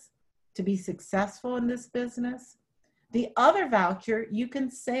is to be successful in this business. The other voucher you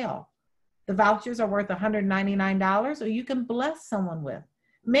can sell. The vouchers are worth $199, or you can bless someone with.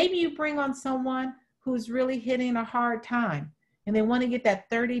 Maybe you bring on someone who's really hitting a hard time and they want to get that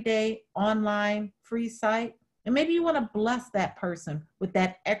 30-day online free site. And maybe you want to bless that person with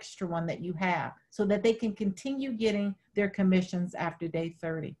that extra one that you have so that they can continue getting their commissions after day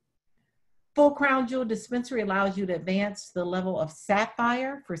 30. Full Crown Jewel Dispensary allows you to advance to the level of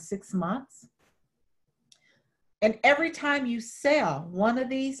Sapphire for 6 months. And every time you sell one of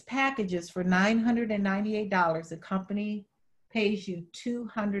these packages for $998, the company pays you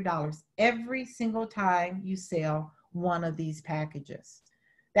 $200 every single time you sell one of these packages.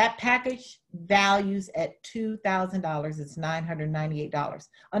 That package values at $2,000. It's $998.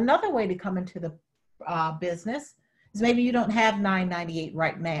 Another way to come into the business is maybe you don't have $998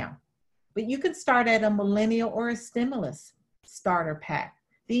 right now, but you could start at a millennial or a stimulus starter pack.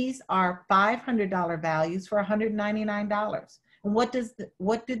 These are $500 values for $199. And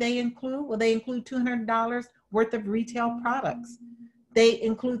what do they include? Well, they include $200 worth of retail products. They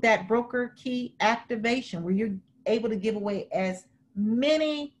include that broker key activation where you're able to give away as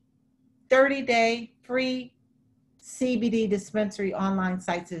many 30-day free CBD dispensary online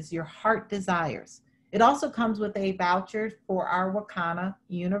sites as your heart desires. It also comes with a voucher for our Wakanna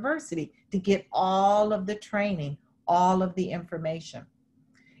University to get all of the training, all of the information.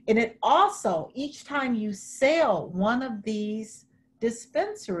 And it also, each time you sell one of these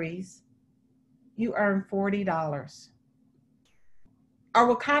dispensaries, you earn $40.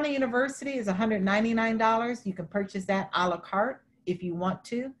 Our Wakanna University is $199. You can purchase that a la carte if you want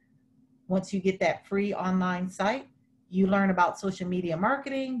to. Once you get that free online site, you learn about social media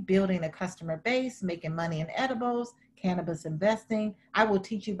marketing, building a customer base, making money in edibles, cannabis investing. I will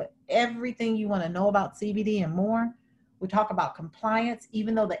teach you everything you want to know about CBD and more. We talk about compliance.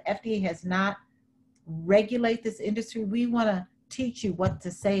 Even though the FDA has not regulated this industry, we want to teach you what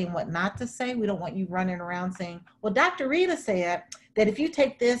to say and what not to say. We don't want you running around saying, well, Dr. Rita said that if you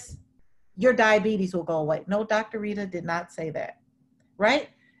take this, your diabetes will go away. No, Dr. Rita did not say that, right?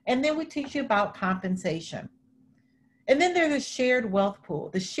 And then we teach you about compensation. And then there's a shared wealth pool.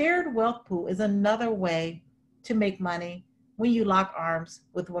 The shared wealth pool is another way to make money when you lock arms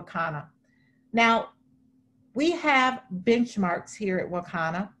with Wakanna. Now, we have benchmarks here at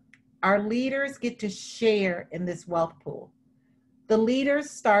Wakanna. Our leaders get to share in this wealth pool. The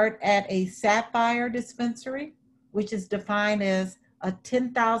leaders start at a Sapphire dispensary, which is defined as a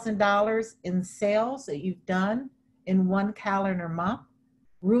 $10,000 in sales that you've done in one calendar month.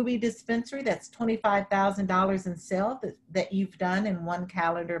 Ruby dispensary, that's $25,000 in sales that you've done in one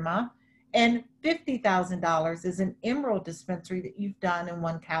calendar month. And $50,000 is an Emerald dispensary that you've done in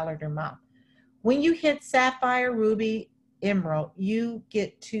one calendar month. When you hit Sapphire, Ruby, Emerald, you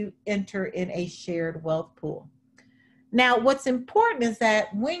get to enter in a shared wealth pool. Now, what's important is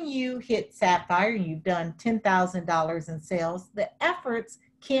that when you hit Sapphire and you've done $10,000 in sales, the efforts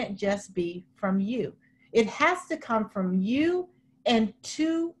can't just be from you. It has to come from you and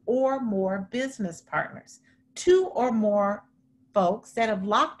 2 or more business partners, 2 or more folks that have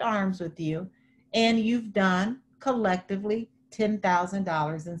locked arms with you and you've done collectively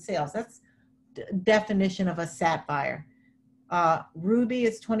 $10,000 in sales. That's the definition of a Sapphire. Ruby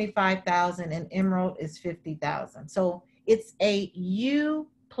is 25,000 and Emerald is 50,000. So it's a you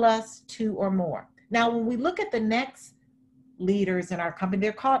plus 2 or more. Now, when we look at the next leaders in our company,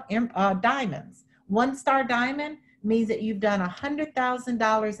 they're called diamonds. 1-star diamond means that you've done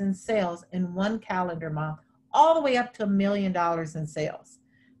 $100,000 in sales in one calendar month, all the way up to $1 million in sales.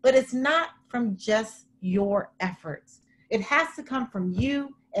 But it's not from just your efforts. It has to come from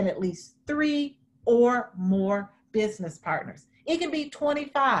you and at least 3 or more business partners. It can be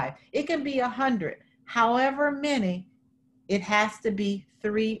 25, it can be 100, however many, it has to be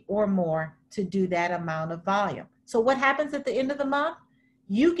 3 or more to do that amount of volume. So what happens at the end of the month?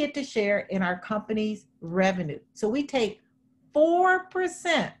 You get to share in our company's revenue. So we take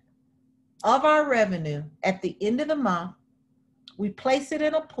 4% of our revenue at the end of the month, we place it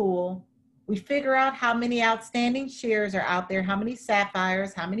in a pool, we figure out how many outstanding shares are out there, how many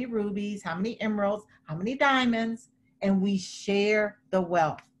sapphires, how many rubies, how many emeralds, how many diamonds, and we share the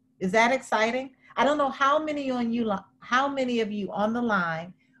wealth. Is that exciting? I don't know how many of you on the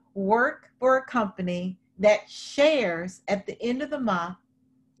line work for a company that shares at the end of the month.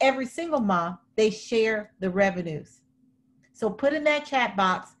 Every single month, they share the revenues. So put in that chat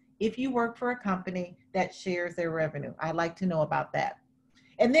box if you work for a company that shares their revenue. I'd like to know about that.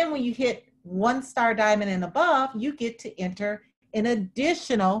 And then when you hit 1-star diamond and above, you get to enter an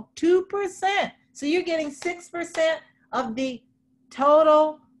additional 2%. So you're getting 6% of the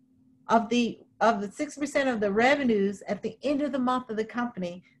total of the 6% of the revenues at the end of the month of the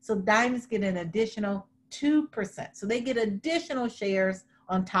company. So diamonds get an additional 2%. So they get additional shares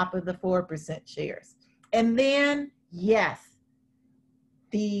on top of the 4% shares. And then, yes,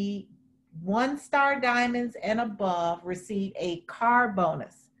 the 1-star diamonds and above receive a car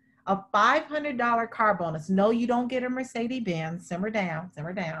bonus, a $500 car bonus. No, you don't get a Mercedes-Benz, simmer down.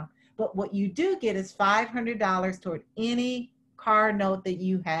 But what you do get is $500 toward any car note that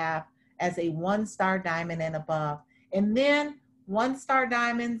you have as a 1-star diamond and above. And then 1-star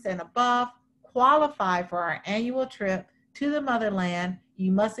diamonds and above qualify for our annual trip to the motherland.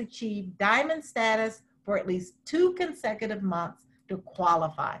 You must achieve diamond status for at least 2 consecutive months to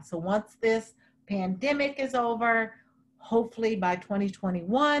qualify. So once this pandemic is over, hopefully by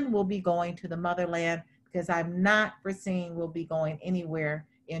 2021, we'll be going to the motherland, because I'm not foreseeing we'll be going anywhere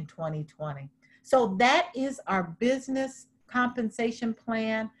in 2020. So that is our business compensation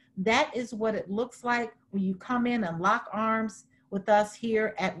plan. That is what it looks like when you come in and lock arms with us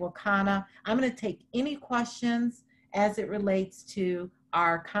here at Wakanna. I'm going to take any questions as it relates to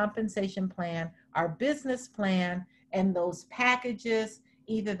our compensation plan, our business plan, and those packages,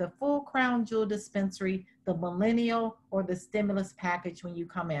 either the full crown jewel dispensary, the millennial, or the stimulus package when you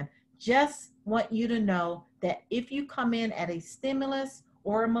come in. Just want you to know that if you come in at a stimulus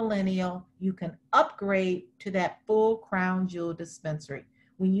or a millennial, you can upgrade to that full crown jewel dispensary.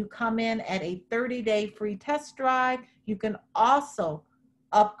 When you come in at a 30-day free test drive, you can also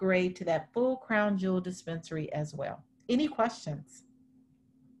upgrade to that full crown jewel dispensary as well. Any questions?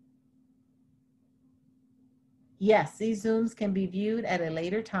 Yes, these Zooms can be viewed at a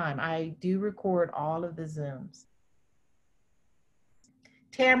later time. I do record all of the Zooms.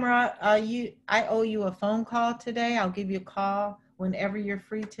 Tamara, I owe you a phone call today. I'll give you a call whenever you're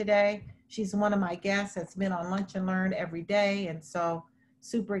free today. She's one of my guests that's been on Lunch and Learn every day. And so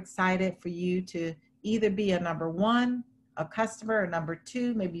super excited for you to either be a number 1, a customer, or number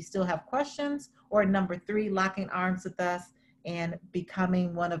 2, maybe you still have questions, or number 3, locking arms with us and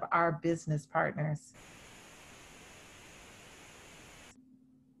becoming one of our business partners.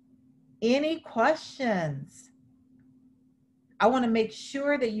 Any questions? I want to make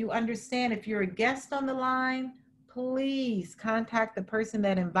sure that you understand, if you're a guest on the line, please contact the person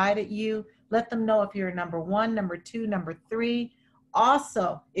that invited you. Let them know if you're number 1, number 2, number 3.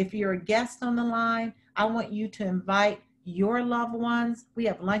 Also, if you're a guest on the line, I want you to invite your loved ones. We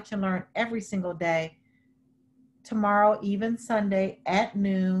have lunch and learn every single day. Tomorrow, even Sunday at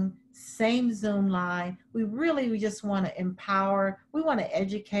noon, same Zoom line. We just want to empower, we want to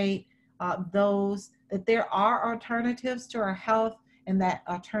educate those that there are alternatives to our health, and that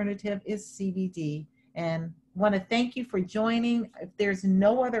alternative is CBD. And want to thank you for joining. If there's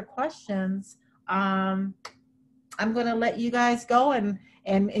no other questions, I'm going to let you guys go and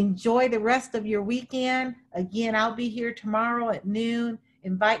enjoy the rest of your weekend. Again, I'll be here tomorrow at noon.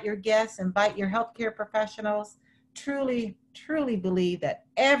 Invite your guests, invite your healthcare professionals. Truly, truly believe that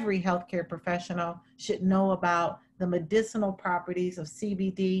every healthcare professional should know about the medicinal properties of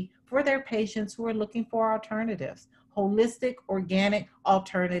CBD for their patients who are looking for alternatives, holistic, organic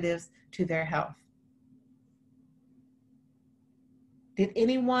alternatives to their health. Did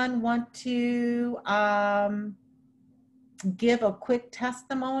anyone want to give a quick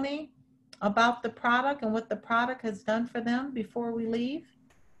testimony about the product and what the product has done for them before we leave?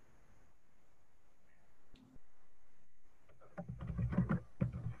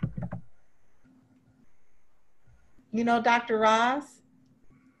 You know, Dr. Roz?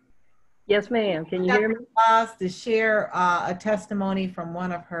 Yes, ma'am. Can you hear me? Dr. Roz, to share a testimony from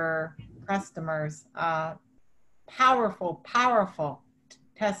one of her customers. Powerful, powerful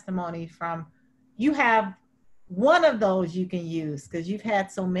testimony from, you have one of those you can use because you've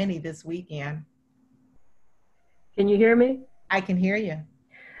had so many this weekend. Can you hear me? I can hear you.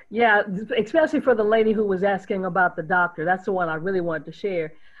 Yeah, especially for the lady who was asking about the doctor. That's the one I really wanted to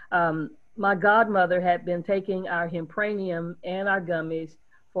share. My godmother had been taking our hempranium and our gummies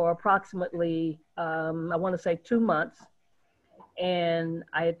for approximately, I want to say 2 months. And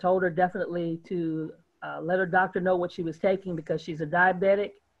I had told her definitely to let her doctor know what she was taking, because she's a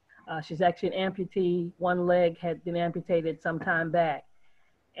diabetic. She's actually an amputee. One leg had been amputated some time back.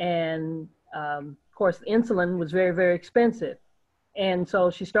 And of course, insulin was very, very expensive. And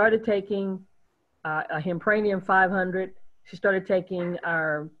so she started taking a hempranium 500. She started taking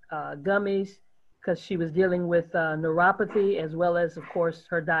our gummies because she was dealing with neuropathy, as well as, of course,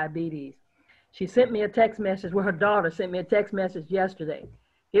 her diabetes. She sent me a text message, well, her daughter sent me a text message yesterday.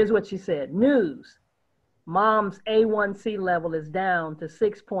 Here's what she said: news, mom's A1C level is down to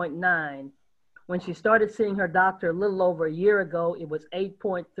 6.9. When she started seeing her doctor a little over a year ago, it was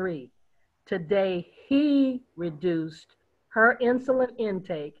 8.3. Today, he reduced her insulin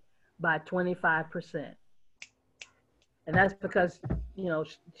intake by 25%. And that's because, you know,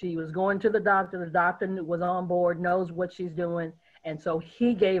 she was going to the doctor was on board, knows what she's doing. And so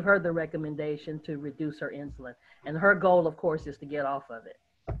he gave her the recommendation to reduce her insulin. And her goal, of course, is to get off of it.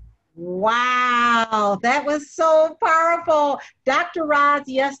 Wow, that was so powerful. Dr. Roz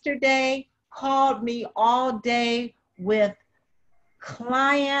yesterday called me all day with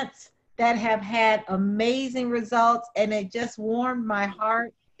clients that have had amazing results, and it just warmed my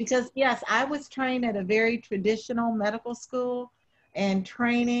heart, because yes, I was trained at a very traditional medical school and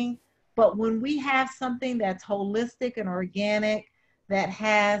training, but when we have something that's holistic and organic, that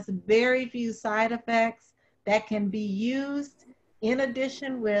has very few side effects, that can be used in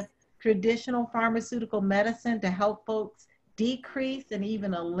addition with traditional pharmaceutical medicine to help folks decrease and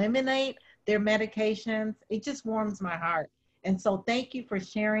even eliminate their medications, it just warms my heart. And so thank you for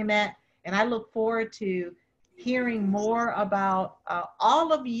sharing that. And I look forward to hearing more about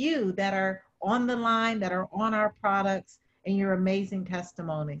all of you that are on the line, that are on our products, and your amazing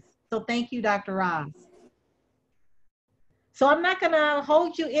testimonies. So thank you, Dr. Roz. So I'm not gonna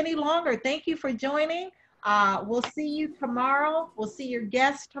hold you any longer. Thank you for joining. We'll see you tomorrow. We'll see your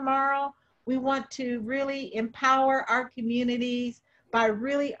guests tomorrow. We want to really empower our communities by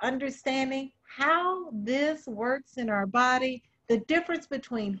really understanding how this works in our body, the difference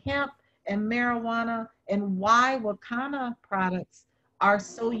between hemp and marijuana, and why Wakanna products are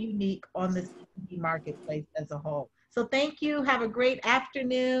so unique on the CBD marketplace as a whole. So thank you. Have a great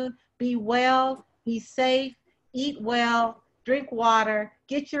afternoon. Be well, be safe, eat well, drink water,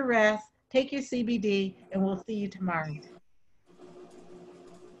 get your rest, take your CBD, and we'll see you tomorrow.